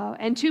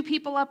 and two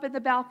people up in the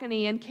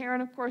balcony, and Karen,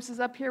 of course,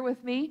 is up here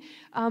with me.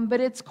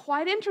 But it's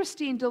quite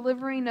interesting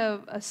delivering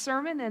a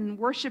sermon and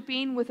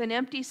worshiping with an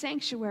empty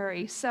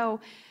sanctuary. So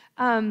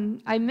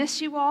I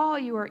miss you all.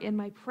 You are in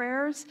my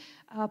prayers.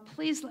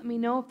 Please let me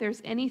know if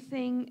there's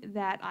anything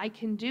that I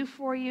can do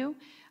for you.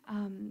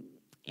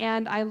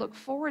 And I look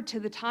forward to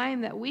the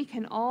time that we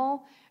can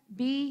all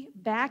be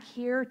back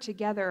here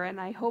together. And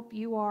I hope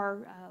you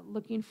are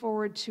looking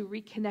forward to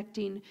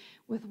reconnecting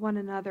with one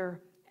another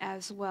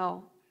as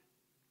well.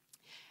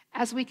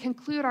 As we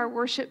conclude our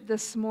worship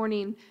this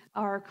morning,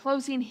 our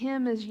closing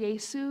hymn is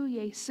Yesu,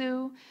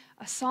 Yesu,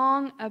 a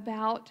song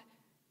about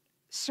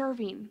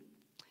serving.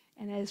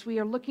 And as we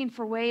are looking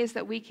for ways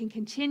that we can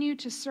continue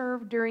to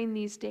serve during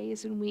these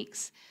days and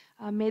weeks,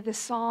 may the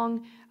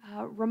song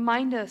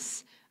remind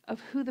us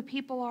of who the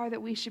people are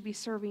that we should be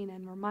serving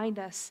and remind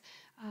us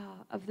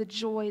of the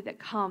joy that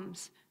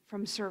comes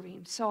from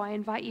serving. So I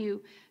invite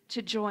you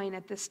to join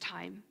at this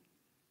time.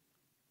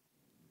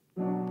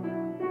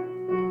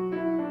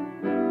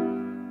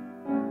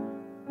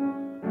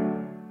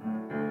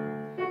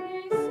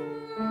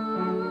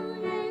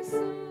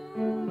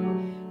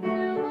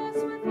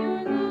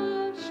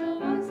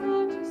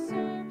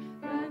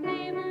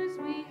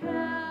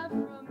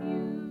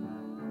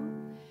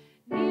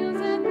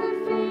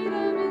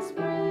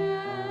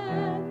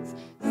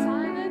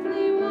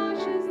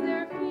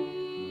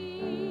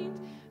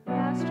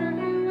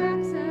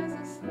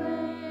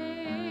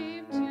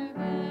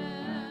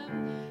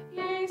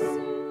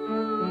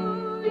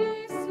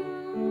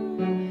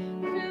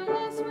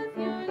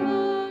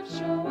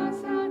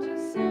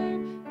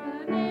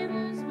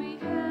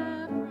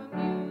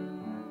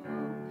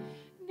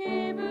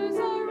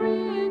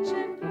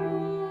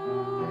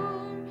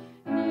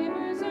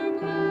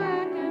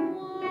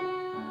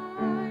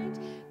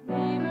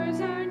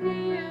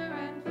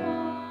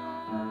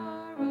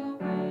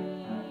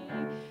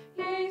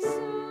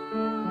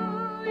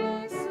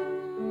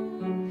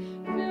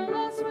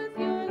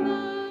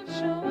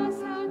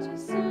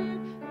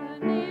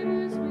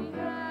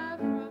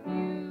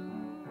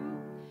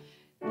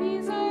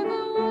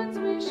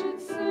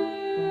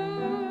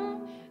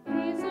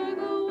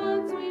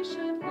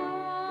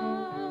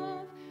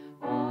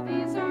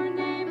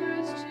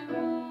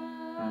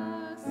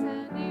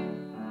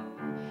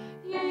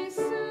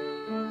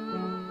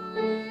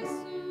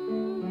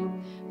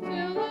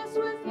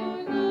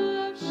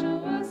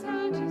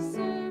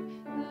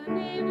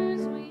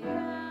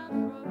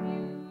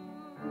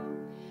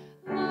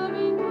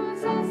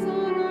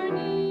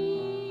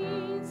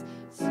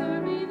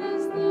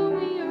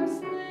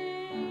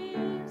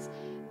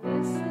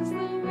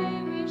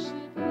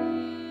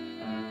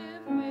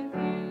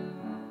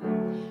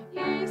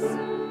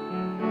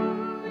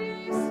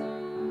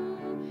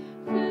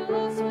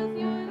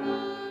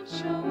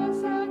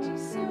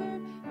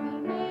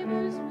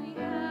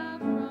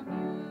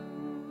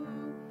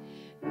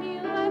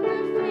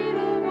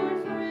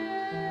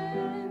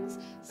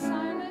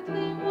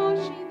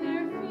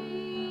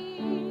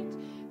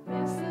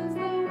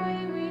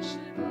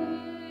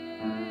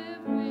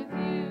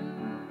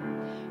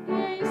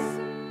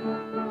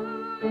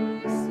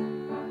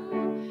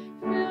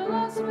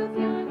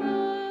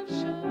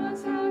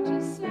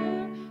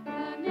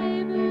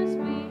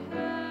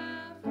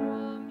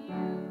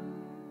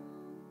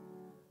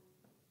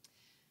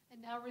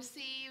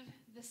 Receive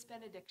this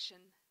benediction.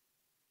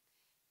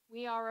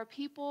 We are a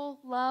people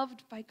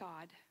loved by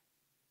God.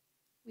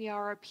 We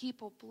are a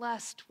people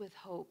blessed with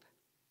hope.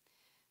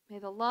 May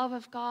the love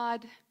of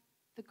God,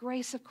 the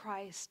grace of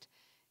Christ,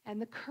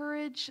 and the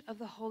courage of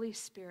the Holy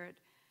Spirit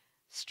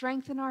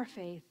strengthen our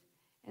faith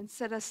and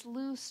set us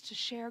loose to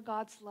share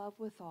God's love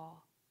with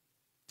all.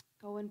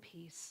 Go in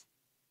peace.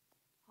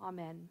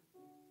 Amen.